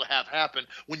impossible to have happen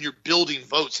when you're building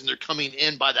votes and they're coming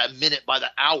in by that minute, by the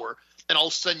hour, and all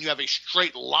of a sudden you have a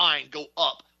straight line go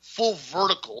up, full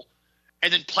vertical,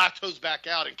 and then plateaus back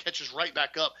out and catches right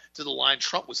back up to the line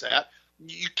Trump was at.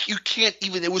 You can't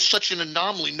even – it was such an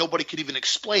anomaly, nobody could even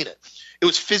explain it. It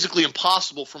was physically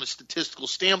impossible from a statistical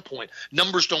standpoint.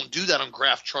 Numbers don't do that on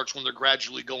graph charts when they're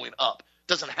gradually going up. It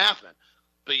doesn't happen.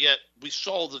 But yet we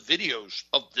saw the videos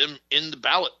of them in the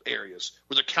ballot areas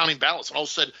where they're counting ballots, and all of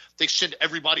a sudden they send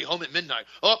everybody home at midnight.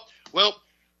 Oh, well,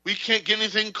 we can't get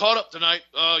anything caught up tonight.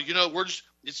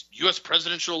 It's U.S.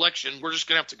 presidential election. We're just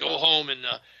going to have to go home and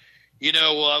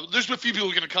there's a few people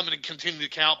going to come in and continue to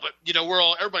count, but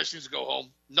everybody seems to go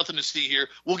home. Nothing to see here.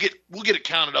 We'll get it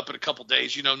counted up in a couple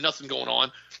days. Nothing going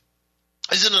on.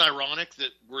 Isn't it ironic that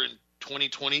we're in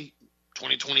 2020,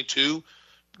 2022,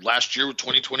 last year with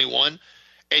 2021,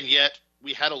 and yet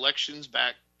we had elections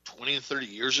back 20 and 30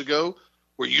 years ago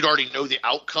where you'd already know the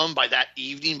outcome by that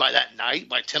evening, by that night,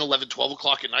 by 10, 11, 12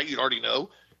 o'clock at night, you'd already know.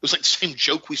 It was like the same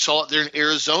joke we saw out there in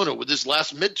Arizona with this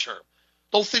last midterm.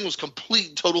 The whole thing was complete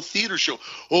and total theater show.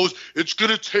 Oh,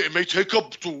 it may take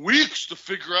up to weeks to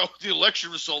figure out what the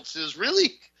election results is.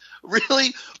 Really?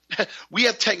 Really? We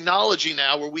have technology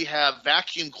now where we have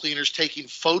vacuum cleaners taking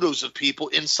photos of people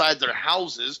inside their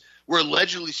houses. We're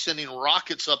allegedly sending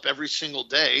rockets up every single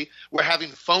day. We're having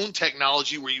phone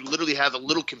technology where you literally have a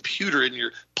little computer in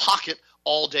your pocket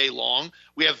all day long.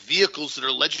 We have vehicles that are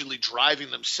allegedly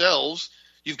driving themselves.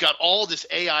 You've got all this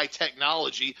AI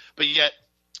technology, but yet,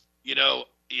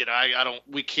 I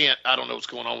don't know what's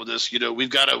going on with this. We've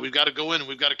got to go in and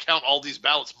we've got to count all these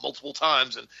ballots multiple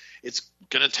times, and it's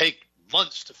going to take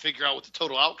months to figure out what the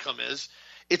total outcome is.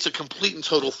 It's a complete and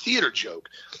total theater joke.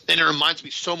 And it reminds me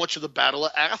so much of the Battle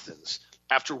of Athens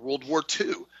after World War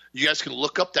II. You guys can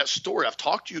look up that story. I've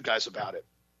talked to you guys about it,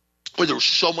 where there was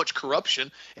so much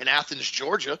corruption in Athens,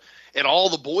 Georgia, and all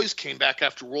the boys came back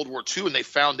after World War II, and they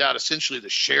found out essentially the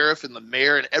sheriff and the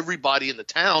mayor and everybody in the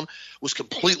town was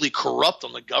completely corrupt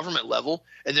on the government level,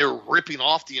 and they were ripping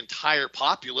off the entire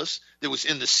populace that was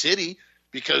in the city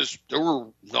because there were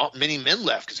not many men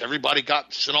left because everybody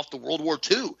got sent off to World War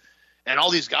II. And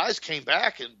all these guys came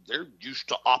back, and they're used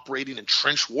to operating in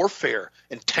trench warfare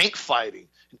and tank fighting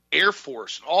and Air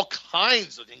Force and all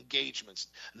kinds of engagements.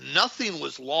 Nothing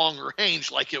was long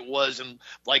range like it was and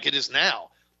like it is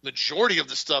now. Majority of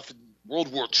the stuff in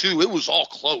World War II, it was all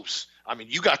close. I mean,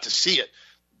 you got to see it.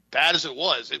 Bad as it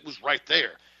was right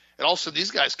there. And also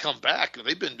these guys come back, and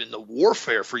they've been in the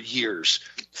warfare for years,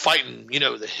 fighting,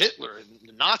 the Hitler and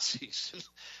the Nazis.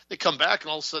 They come back,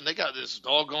 and all of a sudden they got this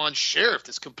doggone sheriff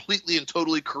that's completely and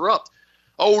totally corrupt.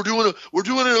 Oh, we're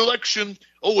doing an election.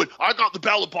 Oh, and I got the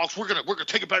ballot box. We're gonna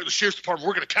take it back to the sheriff's department.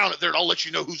 We're gonna count it there, and I'll let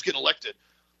you know who's getting elected.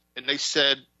 And they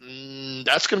said,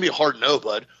 that's gonna be a hard no,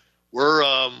 bud. We're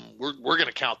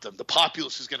gonna count them. The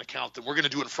populace is gonna count them. We're gonna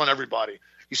do it in front of everybody.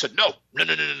 He said, no.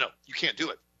 You can't do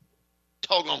it.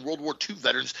 Doggone World War II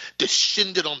veterans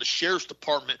descended on the sheriff's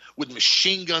department with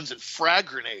machine guns and frag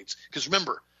grenades. Because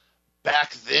remember,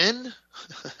 back then,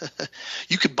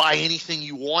 you could buy anything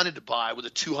you wanted to buy with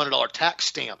a $200 tax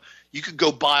stamp. You could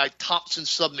go buy Thompson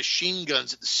submachine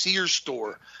guns at the Sears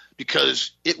store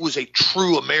because it was a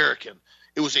true American.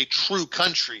 It was a true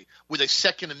country with a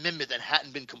Second Amendment that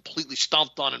hadn't been completely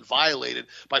stomped on and violated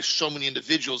by so many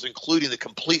individuals, including the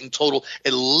complete and total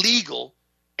illegal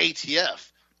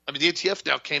ATF. I mean, the ATF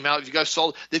now came out. If you guys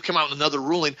saw, they've come out with another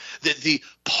ruling that the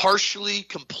partially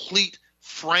complete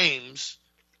frames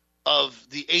of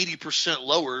the 80%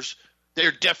 lowers,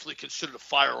 they're definitely considered a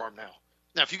firearm now.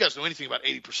 Now, if you guys know anything about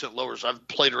 80% lowers, I've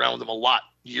played around with them a lot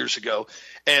years ago,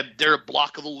 and they're a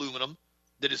block of aluminum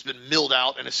that has been milled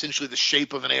out in essentially the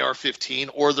shape of an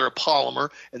AR-15, or they're a polymer,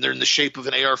 and they're in the shape of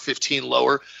an AR-15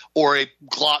 lower or a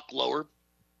Glock lower,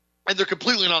 and they're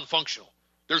completely non-functional.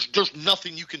 There's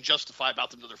nothing you can justify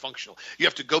about them that they're functional. You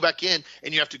have to go back in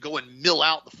and you have to go and mill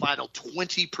out the final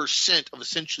 20% of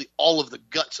essentially all of the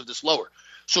guts of this lower.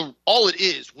 So all it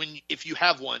is, if you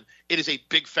have one, it is a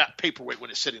big fat paperweight when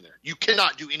it's sitting there. You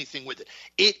cannot do anything with it.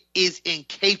 It is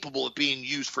incapable of being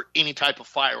used for any type of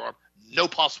firearm. No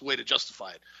possible way to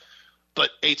justify it. But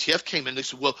ATF came in, they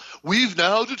said, well, we've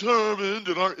now determined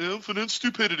in our infinite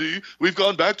stupidity, we've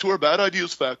gone back to our bad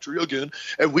ideas factory again,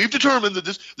 and we've determined that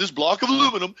this block of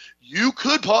aluminum, you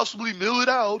could possibly mill it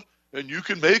out, and you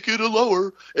can make it a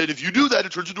lower, and if you do that,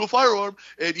 it turns into a firearm,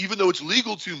 and even though it's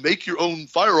legal to make your own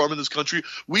firearm in this country,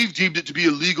 we've deemed it to be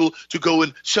illegal to go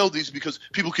and sell these because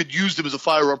people could use them as a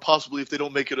firearm possibly if they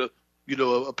don't make it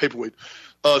a paperweight.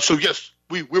 So yes,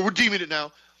 we're deeming it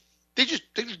now. They just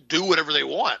do whatever they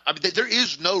want. I mean, there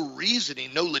is no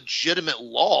reasoning, no legitimate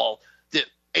law that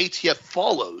ATF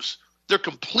follows. They're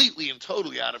completely and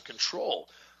totally out of control.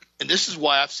 And this is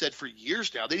why I've said for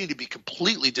years now they need to be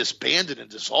completely disbanded and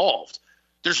dissolved.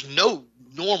 There's no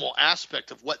normal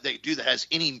aspect of what they do that has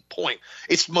any point.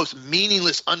 It's the most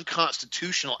meaningless,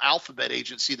 unconstitutional alphabet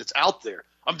agency that's out there.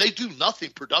 They do nothing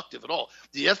productive at all.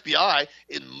 The FBI,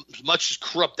 as much as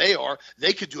corrupt they are,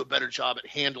 they could do a better job at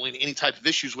handling any type of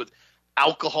issues with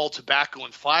alcohol, tobacco,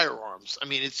 and firearms. I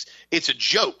mean, it's a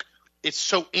joke. It's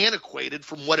so antiquated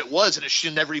from what it was, and it should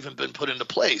have never even been put into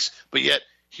place. But yet,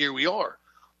 here we are.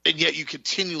 And yet you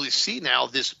continually see now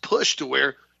this push to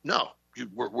where, no,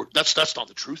 that's not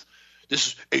the truth. This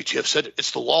is ATF said it.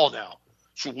 It's the law now.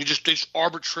 So they just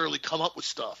arbitrarily come up with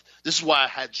stuff. This is why I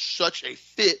had such a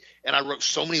fit, and I wrote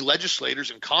so many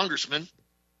legislators and congressmen,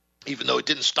 even though it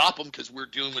didn't stop them because we're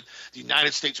dealing with the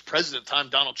United States president at the time,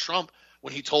 Donald Trump,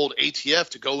 when he told ATF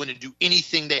to go in and do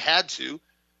anything they had to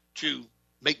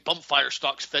make bump fire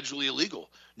stocks federally illegal.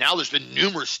 Now there's been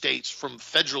numerous states from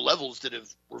federal levels that have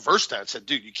reversed that and said,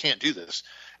 dude, you can't do this.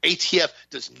 ATF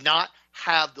does not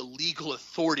have the legal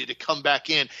authority to come back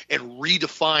in and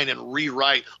redefine and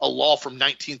rewrite a law from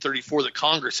 1934 that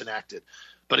Congress enacted.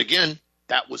 But again,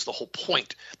 that was the whole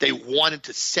point. They wanted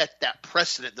to set that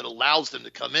precedent that allows them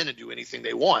to come in and do anything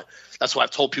they want. That's why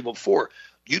I've told people before,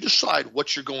 you decide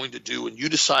what you're going to do and you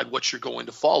decide what you're going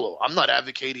to follow. I'm not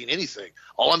advocating anything.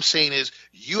 All I'm saying is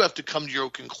you have to come to your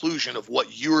conclusion of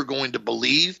what you are going to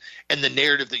believe and the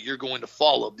narrative that you're going to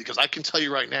follow. Because I can tell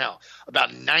you right now, about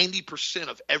 90%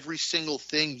 of every single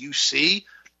thing you see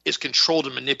is controlled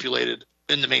and manipulated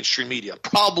in the mainstream media,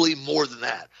 probably more than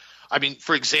that. I mean,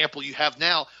 for example, you have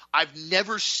now – I've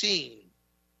never seen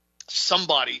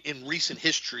somebody in recent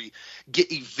history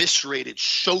get eviscerated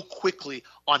so quickly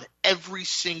on every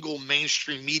single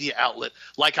mainstream media outlet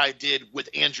like I did with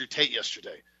Andrew Tate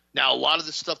yesterday. Now, a lot of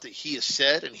the stuff that he has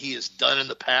said and he has done in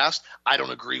the past, I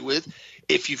don't agree with.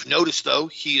 If you've noticed, though,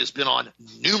 he has been on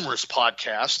numerous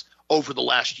podcasts over the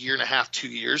last year and a half, 2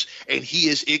 years, and he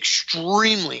is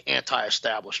extremely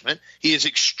anti-establishment. He is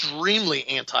extremely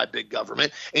anti-big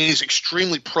government, and he's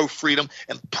extremely pro-freedom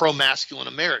and pro-masculine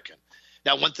American.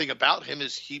 Now, one thing about him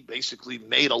is he basically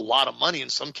made a lot of money in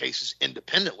some cases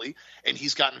independently, and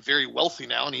he's gotten very wealthy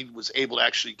now, and he was able to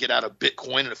actually get out of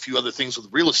Bitcoin and a few other things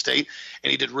with real estate,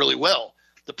 and he did really well.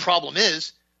 The problem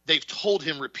is they've told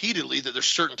him repeatedly that there's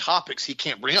certain topics he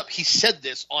can't bring up. He said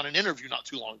this on an interview not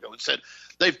too long ago and said,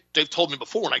 they've told me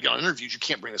before when I get on interviews, you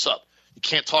can't bring this up. You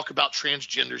can't talk about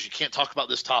transgenders. You can't talk about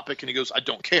this topic. And he goes, I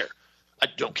don't care. I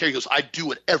don't care. He goes, I do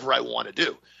whatever I want to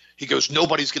do. He goes,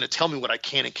 nobody's going to tell me what I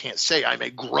can and can't say. I'm a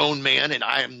grown man and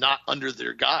I am not under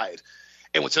their guide.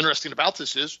 And what's interesting about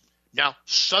this is now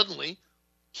suddenly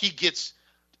he gets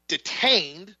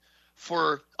detained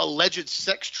for alleged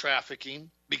sex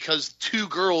trafficking because two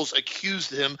girls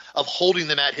accused him of holding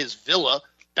them at his villa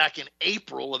back in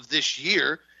April of this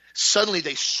year. Suddenly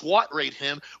they SWAT raid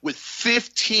him with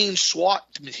 15 SWAT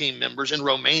team members in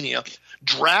Romania,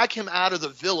 drag him out of the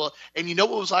villa. And you know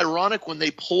what was ironic? When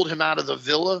they pulled him out of the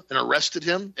villa and arrested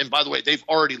him, and by the way, they've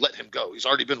already let him go. He's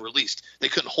already been released. They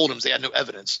couldn't hold him because they had no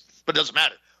evidence, but it doesn't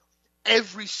matter.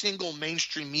 Every single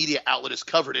mainstream media outlet has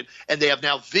covered it, and they have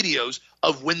now videos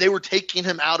of when they were taking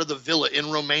him out of the villa in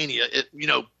Romania at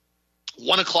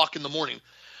 1 o'clock in the morning.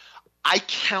 I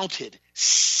counted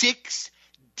 6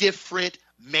 different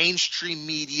mainstream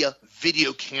media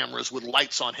video cameras with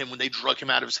lights on him when they drug him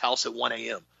out of his house at 1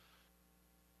 a.m.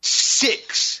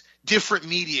 6 different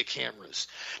media cameras.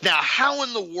 Now, how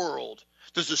in the world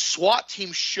does a SWAT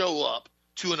team show up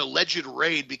to an alleged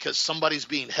raid because somebody's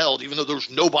being held, even though there's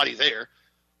nobody there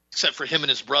except for him and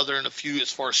his brother and a few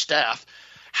as far as staff?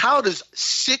 How does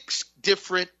 6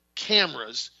 different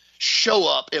cameras show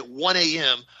up at 1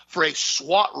 a.m. for a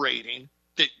SWAT raiding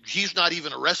that he's not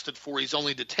even arrested for, he's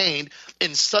only detained,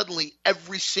 and suddenly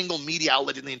every single media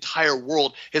outlet in the entire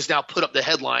world has now put up the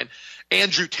headline,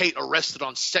 Andrew Tate arrested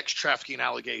on sex trafficking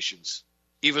allegations,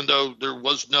 even though there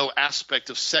was no aspect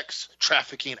of sex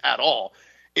trafficking at all.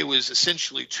 It was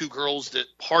essentially 2 girls that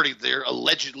partied there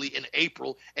allegedly in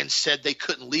April and said they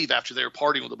couldn't leave after they were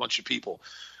partying with a bunch of people.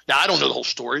 Now, I don't know the whole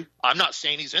story. I'm not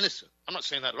saying he's innocent. I'm not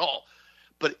saying that at all.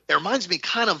 But it reminds me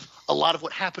kind of a lot of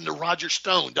what happened to Roger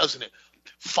Stone, doesn't it?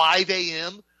 5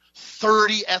 a.m.,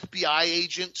 30 FBI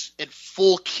agents in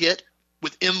full kit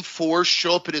with M4s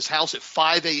show up at his house at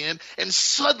 5 a.m. And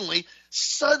suddenly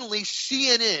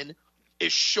CNN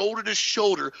is shoulder to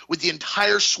shoulder with the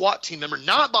entire SWAT team member,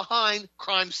 not behind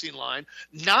crime scene line,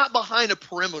 not behind a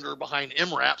perimeter behind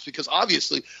MRAPs, because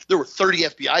obviously there were 30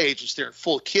 FBI agents there in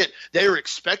full kit. They were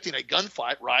expecting a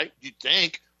gunfight, right? You'd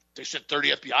think. They sent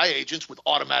 30 FBI agents with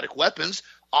automatic weapons.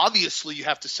 Obviously, you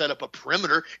have to set up a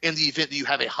perimeter in the event that you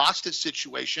have a hostage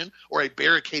situation or a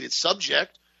barricaded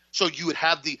subject. So you would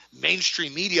have the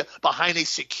mainstream media behind a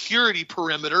security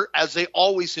perimeter, as they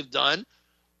always have done.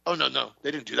 Oh, no,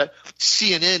 they didn't do that.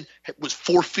 CNN was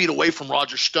 4 feet away from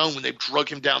Roger Stone when they drug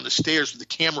him down the stairs with the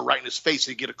camera right in his face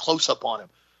to get a close-up on him.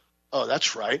 Oh,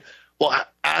 that's right. Well,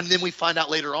 and then we find out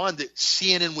later on that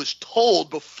CNN was told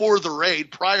before the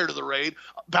raid, prior to the raid,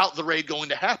 about the raid going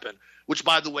to happen, which,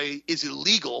 by the way, is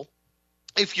illegal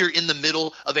if you're in the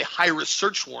middle of a high-risk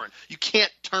search warrant. You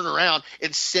can't turn around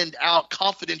and send out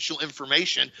confidential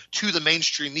information to the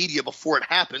mainstream media before it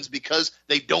happens because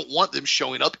they don't want them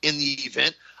showing up in the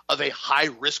event of a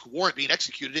high-risk warrant being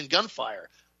executed in gunfire.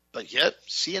 But yet,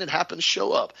 CNN happened to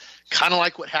show up, kind of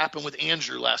like what happened with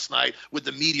Andrew last night with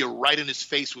the media right in his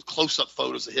face with close-up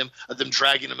photos of him, of them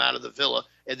dragging him out of the villa,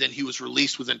 and then he was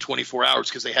released within 24 hours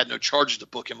because they had no charges to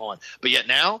book him on. But yet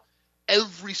now,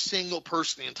 Every single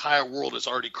person in the entire world has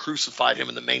already crucified him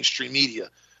in the mainstream media.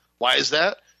 Why is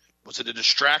that? Was it a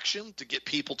distraction to get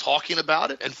people talking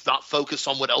about it and not focus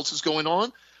on what else is going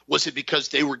on? Was it because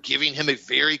they were giving him a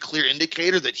very clear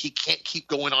indicator that he can't keep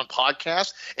going on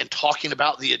podcasts and talking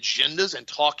about the agendas and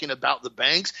talking about the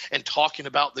banks and talking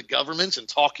about the governments and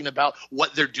talking about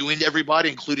what they're doing to everybody,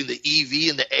 including the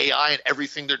EV and the AI and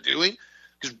everything they're doing?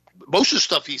 Because most of the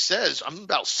stuff he says, I'm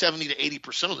about 70 to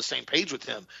 80% on the same page with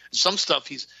him. Some stuff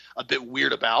he's a bit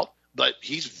weird about, but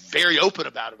he's very open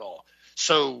about it all.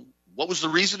 So what was the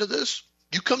reason of this?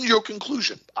 You come to your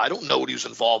conclusion. I don't know what he was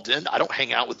involved in. I don't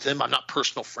hang out with him. I'm not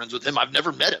personal friends with him. I've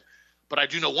never met him. But I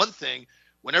do know one thing.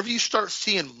 Whenever you start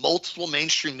seeing multiple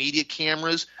mainstream media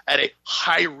cameras at a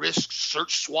high-risk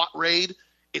search SWAT raid,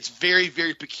 it's very,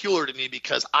 very peculiar to me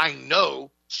because I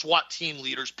know SWAT team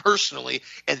leaders personally,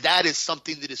 and that is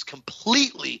something that is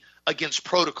completely against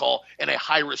protocol in a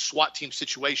high-risk SWAT team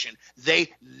situation. They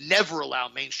never allow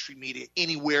mainstream media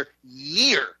anywhere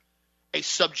near a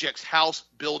subject's house,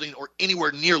 building, or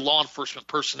anywhere near law enforcement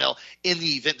personnel in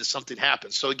the event that something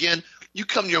happens. So again, you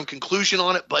come to your own conclusion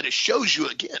on it, but it shows you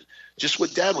again, just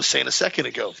what Dad was saying a second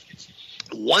ago.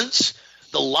 Once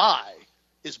the lie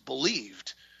is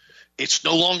believed, it's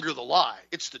no longer the lie,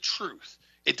 it's the truth.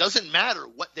 It doesn't matter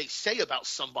what they say about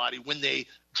somebody when they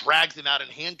drag them out in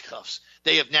handcuffs.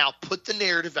 They have now put the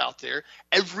narrative out there.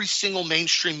 Every single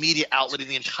mainstream media outlet in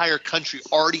the entire country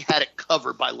already had it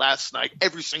covered by last night,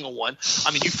 every single one. I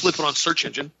mean, you flip it on search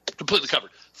engine, completely covered.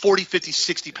 40, 50,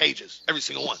 60 pages, every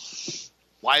single one.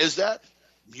 Why is that?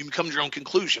 You come to your own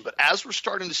conclusion. But as we're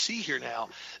starting to see here now,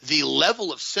 the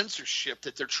level of censorship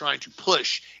that they're trying to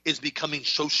push is becoming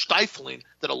so stifling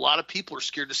that a lot of people are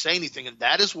scared to say anything. And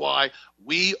that is why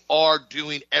we are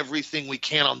doing everything we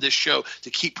can on this show to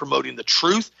keep promoting the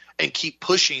truth and keep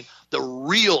pushing the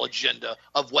real agenda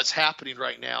of what's happening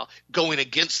right now, going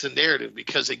against the narrative.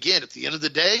 Because, again, at the end of the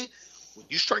day, when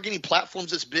you start getting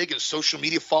platforms this big and social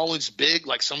media followings big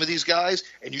like some of these guys,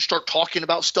 and you start talking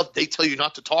about stuff they tell you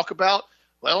not to talk about,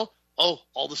 well, all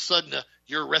of a sudden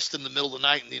you're arrested in the middle of the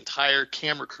night and the entire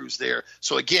camera crew's there.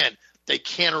 So again, they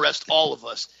can't arrest all of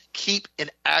us. Keep in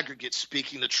aggregate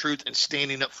speaking the truth and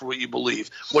standing up for what you believe.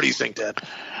 What do you think, Dad?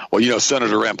 Well,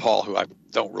 Senator Rand Paul, who I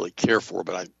don't really care for,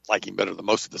 but I like him better than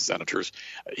most of the senators,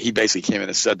 he basically came in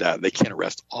and said that they can't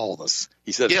arrest all of us.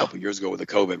 He said a couple of years ago with the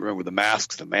COVID, remember the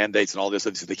masks, the mandates, and all this.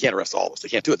 He said they can't arrest all of us. They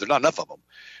can't do it. There's not enough of them.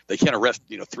 They can't arrest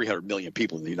 300 million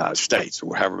people in the United States,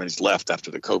 or however many's left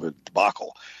after the COVID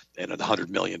debacle. And 100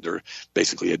 million that are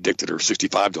basically addicted, or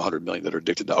 65 to 100 million that are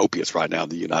addicted to opiates right now in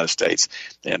the United States.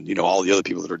 And, all the other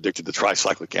people that are addicted to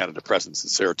tricyclic antidepressants and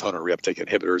serotonin reuptake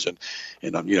inhibitors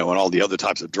and all the other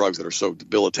types of drugs that are so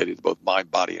debilitating to both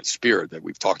mind, body, and spirit that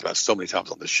we've talked about so many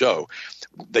times on this show.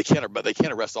 They can't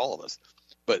arrest all of us.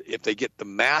 But if they get the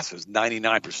masses,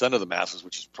 99% of the masses,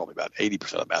 which is probably about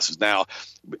 80% of the masses now,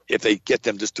 if they get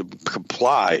them just to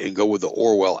comply and go with the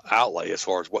Orwell outlay as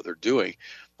far as what they're doing,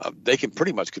 they can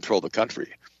pretty much control the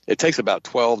country. It takes about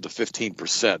 12 to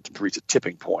 15% to reach a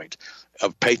tipping point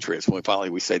of patriots when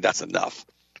we say that's enough.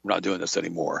 We're not doing this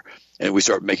anymore. And we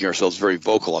start making ourselves very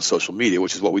vocal on social media,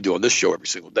 which is what we do on this show every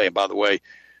single day. And by the way,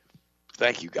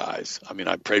 thank you guys. I mean,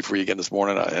 I prayed for you again this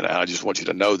morning, and I just want you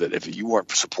to know that if you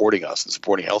weren't supporting us and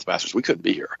supporting Health Masters, we couldn't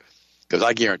be here. Because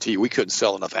I guarantee you we couldn't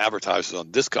sell enough advertisers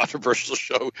on this controversial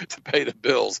show to pay the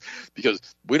bills, because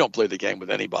we don't play the game with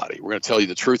anybody. We're going to tell you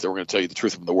the truth, and we're going to tell you the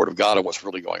truth from the Word of God and what's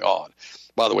really going on.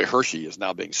 By the way, Hershey is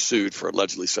now being sued for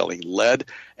allegedly selling lead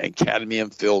and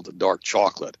cadmium-filled dark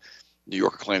chocolate. New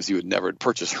Yorker claims he would never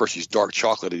purchase Hershey's dark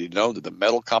chocolate had he known that the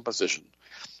metal composition.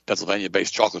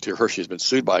 Pennsylvania-based chocolatier Hershey has been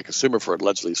sued by a consumer for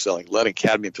allegedly selling lead and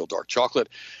cadmium-filled dark chocolate,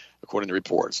 according to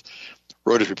reports.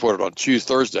 Reuters reported on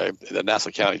Thursday that Nassau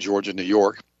County, Georgia, New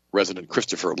York, resident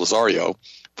Christopher Lazario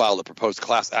filed a proposed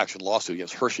class action lawsuit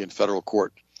against Hershey in federal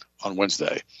court on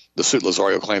Wednesday. The suit,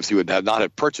 Lazario claims he would not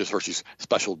have purchased Hershey's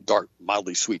special dark,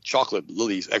 mildly sweet chocolate,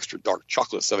 Lily's extra dark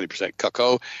chocolate, 70%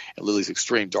 cacao, and Lily's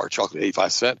extreme dark chocolate,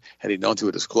 85 cents, had he known through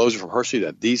a disclosure from Hershey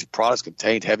that these products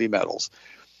contained heavy metals.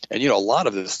 And, a lot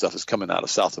of this stuff is coming out of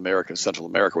South America and Central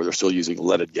America, where they're still using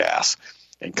leaded gas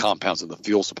and compounds in the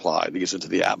fuel supply that gets into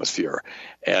the atmosphere.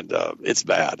 And it's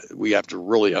bad. We have to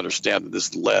really understand that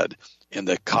this lead in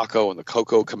the cacao and the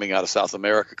cocoa coming out of South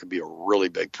America can be a really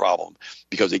big problem,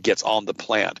 because it gets on the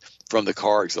plant from the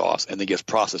car exhaust and then gets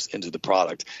processed into the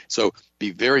product. So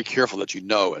be very careful that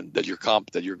and that your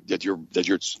cocoa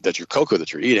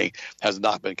that you're eating has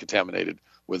not been contaminated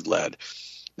with lead.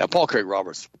 Now, Paul Craig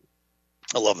Roberts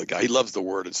I love the guy. He loves the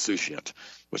word insouciant,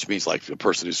 which means like a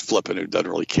person who's flippant, who doesn't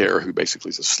really care, who basically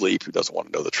is asleep, who doesn't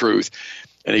want to know the truth.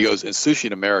 And he goes,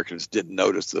 insouciant Americans didn't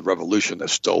notice the revolution that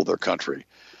stole their country.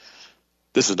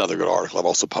 This is another good article. I've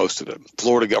also posted it.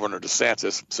 Florida Governor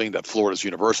DeSantis, seeing that Florida's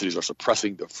universities are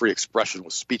suppressing the free expression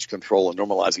with speech control and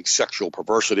normalizing sexual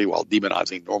perversity while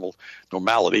demonizing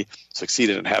normality,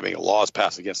 succeeded in having laws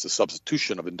passed against the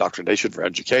substitution of indoctrination for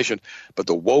education. But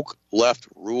the woke left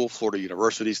rule Florida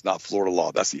universities, not Florida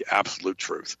law. That's the absolute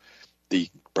truth. The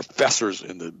professors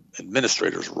and the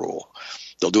administrators rule.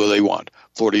 They'll do what they want.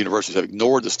 Florida universities have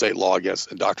ignored the state law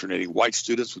against indoctrinating white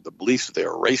students with the beliefs that they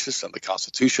are racist and the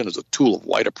Constitution is a tool of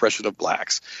white oppression of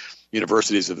blacks.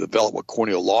 Universities have developed what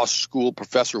Cornell Law School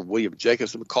professor William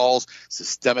Jacobson calls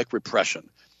systemic repression.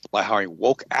 By hiring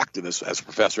woke activists as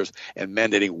professors and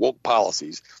mandating woke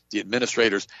policies, the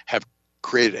administrators have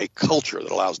created a culture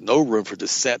that allows no room for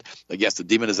dissent against the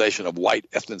demonization of white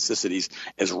ethnicities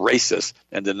as racist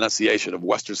and the denunciation of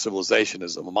Western civilization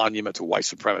as a monument to white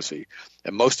supremacy.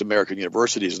 And most American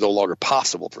universities, it's no longer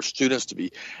possible for students to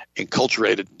be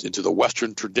enculturated into the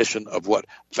Western tradition of what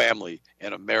family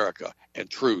and America and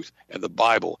truth and the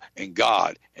Bible and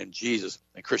God and Jesus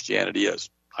and Christianity is.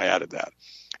 I added that.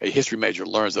 A history major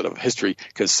learns that history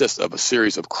consists of a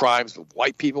series of crimes of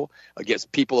white people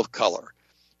against people of color.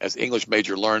 As English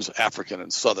major learns, African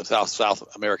and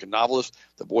South American novelists,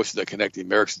 the voices that connect the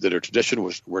Americans to their tradition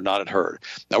were not heard.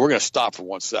 Now, we're going to stop for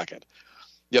 1 second.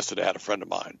 Yesterday, I had a friend of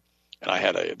mine, and I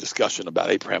had a discussion about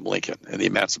Abraham Lincoln and the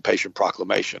Emancipation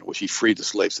Proclamation, which he freed the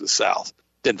slaves to the South,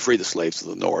 didn't free the slaves to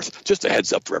the North. Just a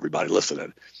heads up for everybody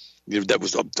listening. That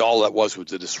was all that was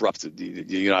to disrupt the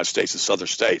United States, the southern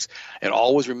states. And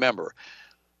always remember,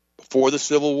 before the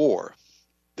Civil War,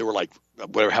 there were like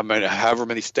however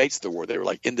many states there were. They were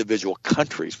like individual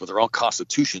countries with their own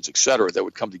constitutions, et cetera, that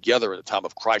would come together at a time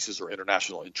of crisis or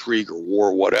international intrigue or war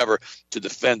or whatever to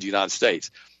defend the United States.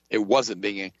 It wasn't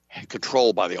being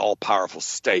controlled by the all-powerful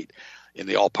state in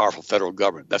the all-powerful federal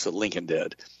government. That's what Lincoln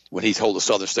did when he told the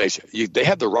southern states. They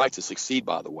had the right to succeed,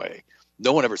 by the way.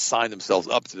 No one ever signed themselves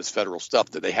up to this federal stuff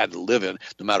that they had to live in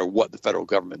no matter what the federal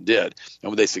government did.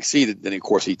 And when they succeeded, then, of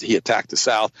course, he attacked the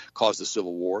South, caused the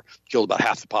Civil War, killed about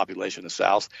half the population of the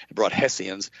South, and brought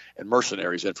Hessians and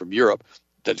mercenaries in from Europe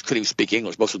that couldn't even speak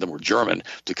English. Most of them were German,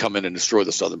 to come in and destroy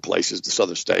the southern places, the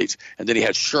southern states. And then he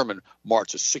had Sherman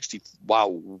march a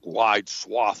 60-mile wide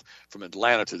swath from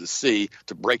Atlanta to the sea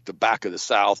to break the back of the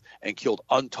South and killed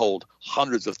untold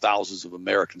hundreds of thousands of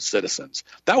American citizens.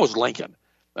 That was Lincoln.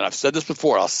 And I've said this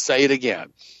before, I'll say it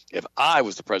again. If I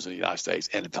was the president of the United States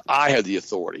and if I had the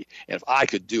authority and if I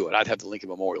could do it, I'd have the Lincoln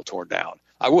Memorial torn down.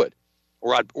 I would.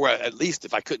 Or at least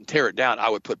if I couldn't tear it down, I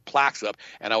would put plaques up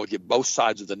and I would give both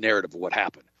sides of the narrative of what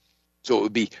happened. So it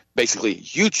would be basically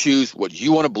you choose what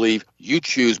you want to believe. You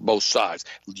choose both sides.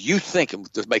 You think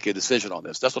and just make a decision on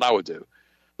this. That's what I would do.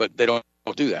 But they don't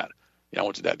do that. I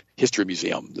went to that history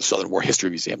museum, the Southern War History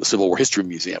Museum, the Civil War History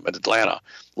Museum in Atlanta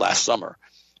last summer.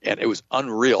 And it was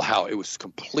unreal how it was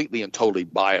completely and totally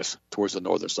biased towards the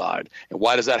northern side. And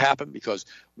why does that happen? Because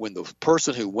when the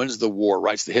person who wins the war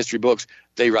writes the history books,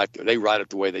 they write it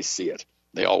the way they see it.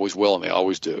 They always will, and they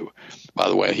always do. By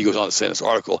the way, he goes on to say in this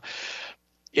article,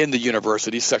 in the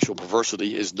university, sexual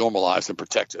perversity is normalized and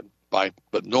protected but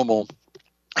normal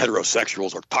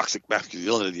heterosexuals are toxic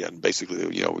masculinity, and basically,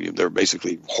 they're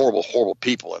basically horrible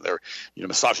people, and they're,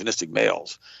 misogynistic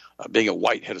males. Being a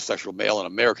white heterosexual male in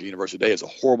American university today is a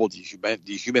horrible,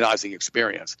 dehumanizing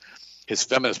experience. His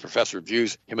feminist professor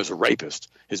views him as a rapist.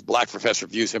 His black professor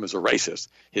views him as a racist.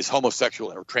 His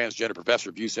homosexual or transgender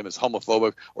professor views him as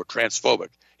homophobic or transphobic.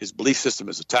 His belief system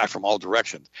is attacked from all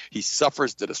directions. He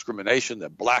suffers the discrimination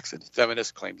that blacks and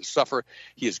feminists claim to suffer.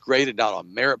 He is graded not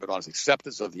on merit but on his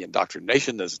acceptance of the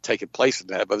indoctrination that has taken place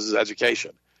in his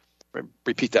education.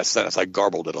 Repeat that sentence. I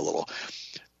garbled it a little.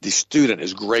 The student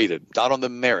is graded not on the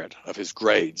merit of his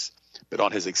grades, but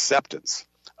on his acceptance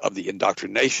of the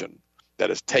indoctrination that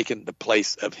has taken the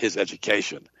place of his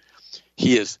education.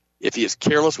 If he is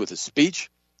careless with his speech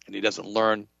and he doesn't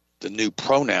learn the new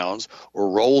pronouns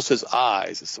or rolls his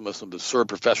eyes at some absurd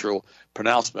professional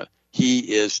pronouncement,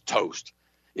 he is toast.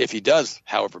 If he does,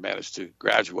 however, manage to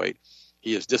graduate,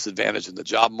 he is disadvantaged in the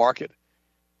job market,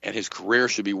 and his career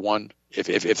should be one, if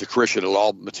the career should at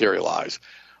all materialize.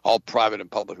 All private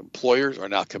and public employers are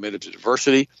now committed to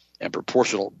diversity and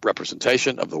proportional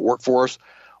representation of the workforce.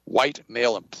 White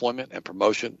male employment and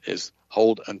promotion is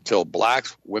held until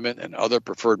blacks, women, and other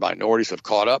preferred minorities have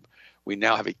caught up. We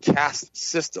now have a caste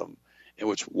system in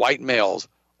which white males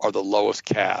are the lowest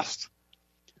caste.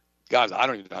 Guys, I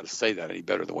don't even know how to say that any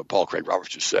better than what Paul Craig Roberts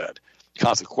just said.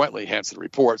 Consequently, Hansen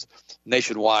reports,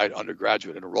 nationwide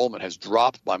undergraduate enrollment has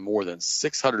dropped by more than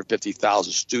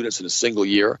 650,000 students in a single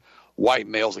year. White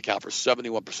males account for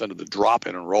 71% of the drop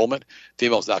in enrollment.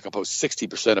 Females now compose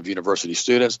 60% of university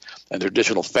students, and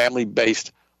traditional family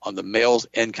based on the male's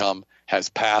income has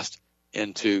passed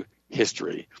into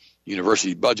history.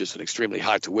 University budgets and extremely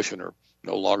high tuition are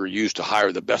no longer used to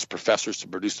hire the best professors to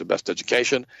produce the best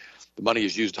education. The money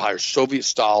is used to hire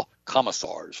Soviet-style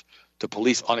commissars to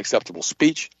police unacceptable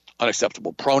speech,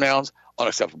 unacceptable pronouns,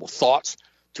 unacceptable thoughts,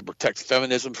 to protect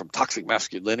feminism from toxic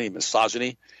masculinity and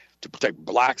misogyny, to protect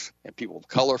blacks and people of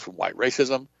color from white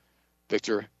racism.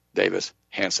 Victor Davis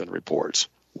Hansen reports.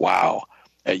 Wow.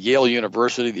 At Yale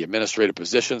University, the administrative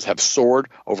positions have soared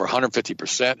over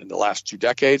 150% in the last 2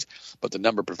 decades, but the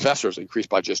number of professors increased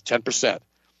by just 10%.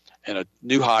 And a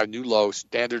new high, new low,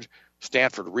 Stanford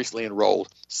recently enrolled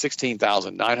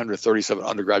 16,937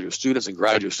 undergraduate students and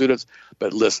graduate students,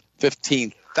 but lists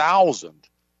 15,000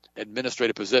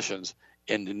 administrative positions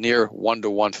in near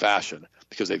one-to-one fashion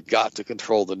because they've got to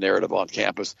control the narrative on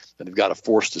campus, and they've got to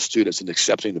force the students into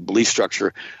accepting the belief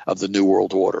structure of the New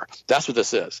World Order. That's what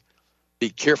this is. Be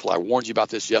careful. I warned you about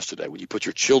this yesterday. When you put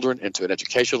your children into an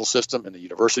educational system and the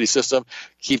university system,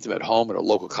 keep them at home at a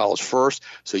local college first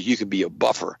so you can be a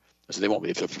buffer. So they won't be.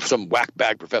 If some whack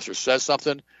bag professor says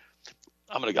something,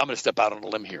 I'm gonna step out on a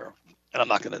limb here, and I'm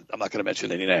not gonna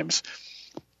mention any names.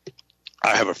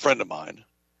 I have a friend of mine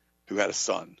who had a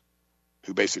son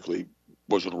who basically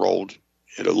was enrolled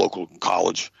in a local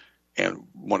college, and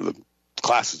one of the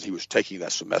classes he was taking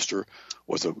that semester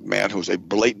was a man who was a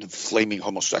blatant flaming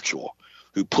homosexual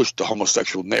who pushed the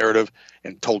homosexual narrative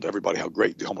and told everybody how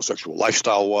great the homosexual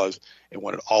lifestyle was and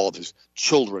wanted all of his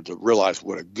children to realize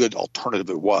what a good alternative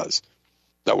it was.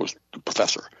 That was the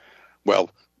professor. Well,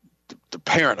 the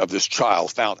parent of this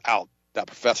child found out that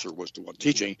professor was the one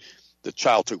teaching. The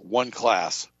child took one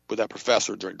class with that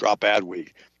professor during drop ad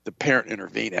week. The parent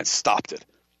intervened and stopped it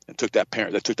and took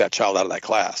that child out of that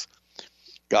class.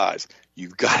 Guys,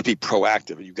 you've got to be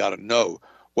proactive, and you've got to know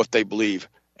what they believe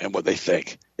and what they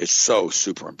think. It's so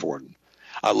super important.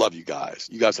 I love you guys.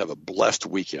 You guys have a blessed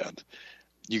weekend.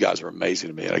 You guys are amazing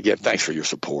to me. And again, thanks for your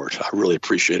support. I really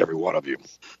appreciate every one of you.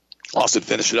 Austin,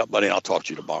 finish it up, buddy, and I'll talk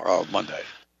to you tomorrow, Monday.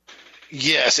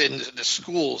 Yes, and the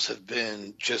schools have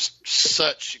been just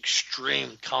such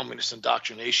extreme communist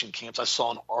indoctrination camps. I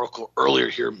saw an article earlier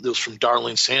here that was from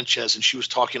Darlene Sanchez, and she was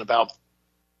talking about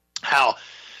how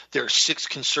there are 6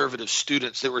 conservative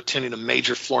students that were attending a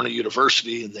major Florida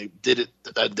university, and they did it.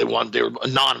 They were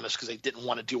anonymous because they didn't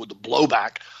want to deal with the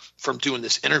blowback from doing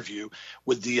this interview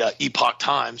with the Epoch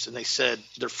Times, and they said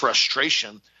their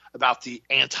frustration about the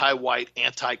anti-white,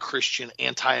 anti-Christian,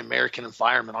 anti-American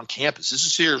environment on campus. This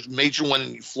is here a major one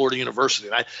in Florida University.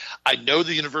 And I know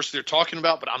the university they're talking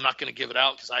about, but I'm not going to give it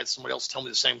out because I had somebody else tell me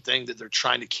the same thing, that they're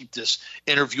trying to keep this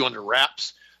interview under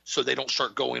wraps so they don't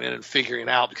start going in and figuring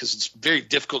out, because it's very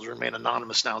difficult to remain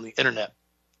anonymous now on the internet.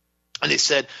 And they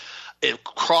said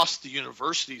across the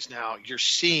universities now, you're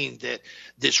seeing that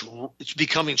it's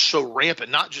becoming so rampant,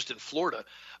 not just in Florida,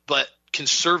 but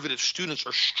conservative students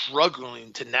are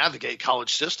struggling to navigate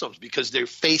college systems because they're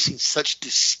facing such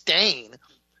disdain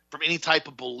from any type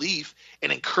of belief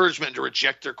and encouragement to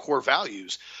reject their core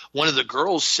values. One of the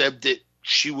girls said that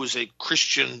she was a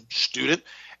Christian student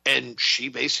and she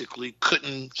basically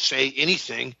couldn't say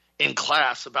anything in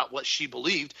class about what she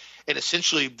believed. And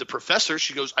essentially the professor,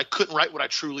 she goes, I couldn't write what I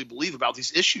truly believe about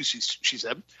these issues, she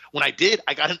said. When I did,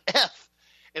 I got an F.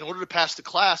 In order to pass the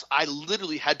class, I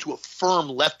literally had to affirm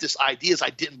leftist ideas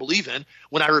I didn't believe in.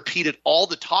 When I repeated all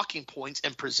the talking points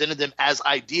and presented them as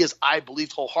ideas I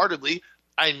believed wholeheartedly,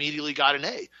 I immediately got an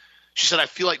A. She said, I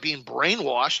feel like being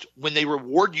brainwashed when they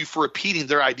reward you for repeating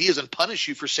their ideas and punish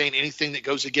you for saying anything that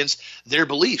goes against their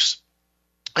beliefs.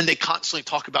 And they constantly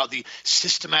talk about the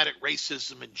systematic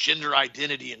racism and gender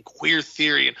identity and queer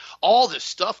theory and all this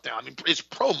stuff now. I mean, it's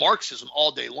pro-Marxism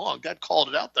all day long. God called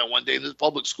it out that one day in the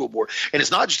public school board. And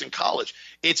it's not just in college.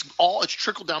 It's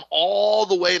trickled down all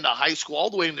the way into high school, all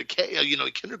the way into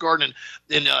kindergarten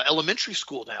and elementary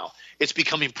school now. It's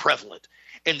becoming prevalent.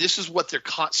 And this is what they're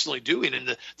constantly doing.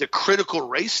 And the critical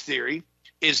race theory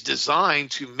is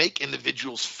designed to make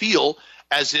individuals feel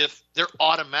as if they're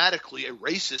automatically a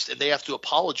racist and they have to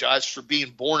apologize for being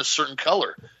born a certain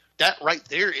color. That right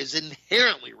there is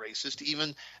inherently racist to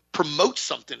even promote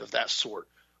something of that sort.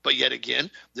 But yet again,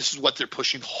 this is what they're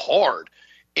pushing hard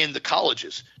in the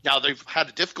colleges. Now, they've had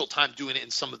a difficult time doing it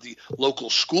in some of the local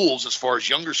schools as far as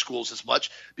younger schools as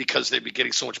much because they've been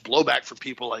getting so much blowback from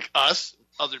people like us,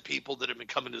 other people that have been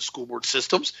coming to school board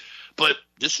systems. But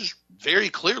this is very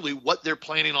clearly what they're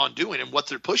planning on doing and what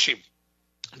they're pushing.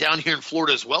 Down here in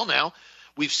Florida as well now,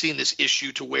 we've seen this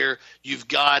issue to where you've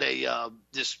got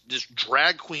this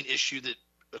drag queen issue that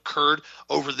occurred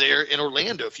over there in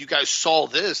Orlando. If you guys saw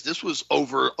this was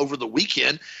over the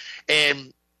weekend,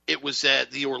 and it was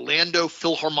at the Orlando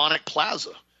Philharmonic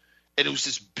Plaza, and it was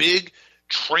this big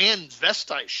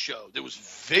transvestite show that was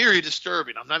very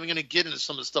disturbing. I'm not even going to get into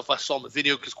some of the stuff I saw in the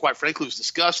video because, quite frankly, it was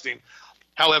disgusting.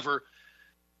 However,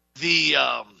 the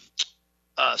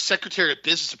Secretary of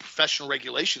Business and Professional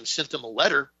Regulations sent them a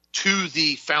letter to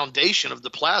the foundation of the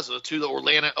plaza, to the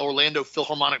Orlando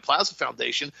Philharmonic Plaza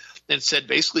Foundation, and said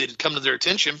basically it had come to their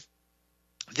attention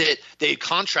that they had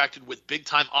contracted with Big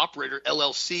Time Operator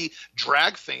LLC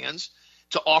drag fans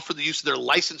to offer the use of their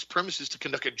licensed premises to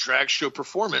conduct a drag show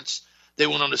performance. They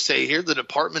went on to say here, the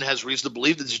department has reason to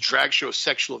believe that this drag show is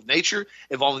sexual of nature,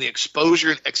 involving the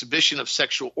exposure and exhibition of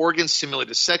sexual organs,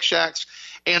 simulated sex acts,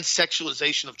 and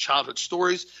sexualization of childhood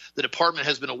stories. The department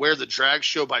has been aware the drag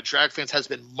show by drag fans has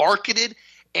been marketed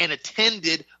and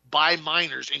attended by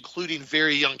minors, including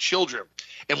very young children.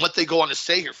 And what they go on to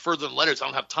say here, further in letters, I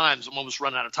don't have time, so I'm almost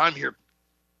running out of time here.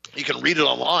 You can read it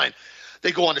online.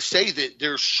 They go on to say that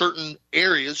there are certain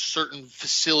areas, certain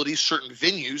facilities, certain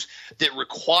venues that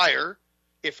require,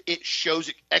 if it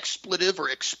shows expletive or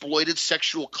exploited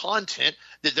sexual content,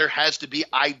 that there has to be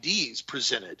IDs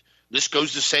presented. This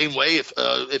goes the same way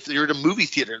if you're at a movie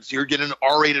theater and you're getting an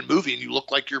R-rated movie and you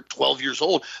look like you're 12 years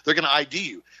old, they're going to ID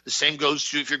you. The same goes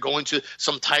to if you're going to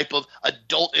some type of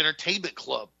adult entertainment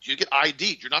club. You get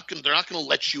ID'd. They're not going to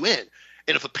let you in.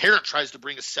 And if a parent tries to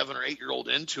bring a 7 or 8 year old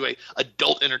into a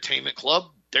adult entertainment club,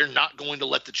 they're not going to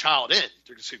let the child in.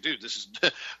 They're going to say,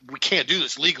 dude, we can't do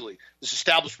this legally. This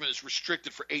establishment is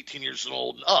restricted for 18 years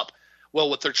old and up. Well,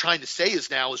 what they're trying to say is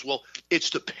it's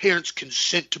the parents'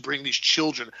 consent to bring these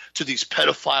children to these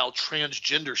pedophile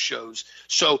transgender shows.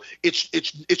 So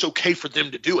it's okay for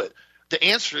them to do it. The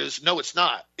answer is no, it's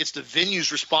not. It's the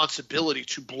venue's responsibility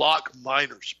to block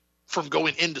minors from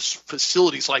going into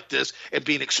facilities like this and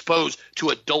being exposed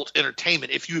to adult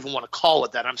entertainment, if you even want to call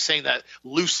it that. I'm saying that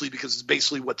loosely because it's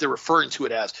basically what they're referring to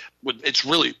it as. It's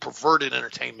really perverted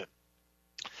entertainment.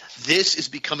 This is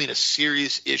becoming a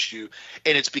serious issue,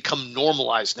 and it's become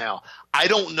normalized now. I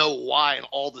don't know why, and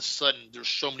all of a sudden there's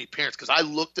so many parents, because I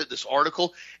looked at this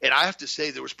article, and I have to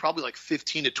say there was probably like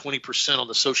 15 to 20% on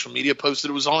the social media post that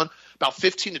it was on. About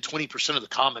 15 to 20% of the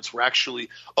comments were actually,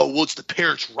 oh, well, it's the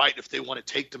parents' right if they want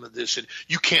to take them to this, and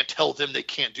you can't tell them they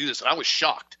can't do this. And I was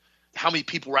shocked how many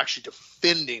people were actually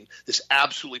defending this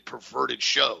absolutely perverted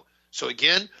show. So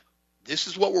again, this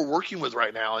is what we're working with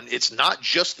right now, and it's not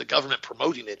just the government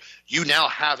promoting it. You now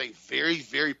have a very,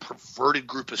 very perverted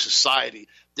group of society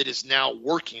that is now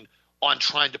working on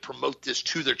trying to promote this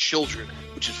to their children,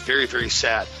 which is very, very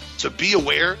sad. So be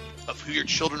aware of who your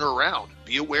children are around.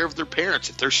 Be aware of their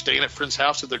parents. If they're staying at friends'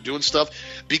 house, if they're doing stuff,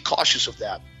 be cautious of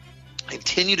that.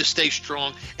 Continue to stay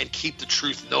strong and keep the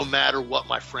truth no matter what,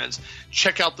 my friends.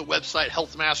 Check out the website,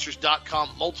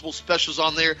 healthmasters.com. Multiple specials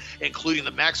on there, including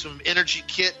the Maximum Energy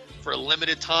Kit for a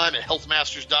limited time at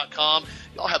healthmasters.com.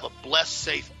 Y'all have a blessed,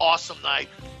 safe, awesome night.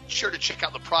 Be sure to check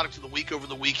out the product of the week over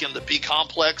the weekend, the B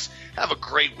Complex. Have a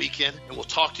great weekend, and we'll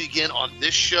talk to you again on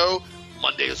this show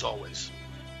Monday as always.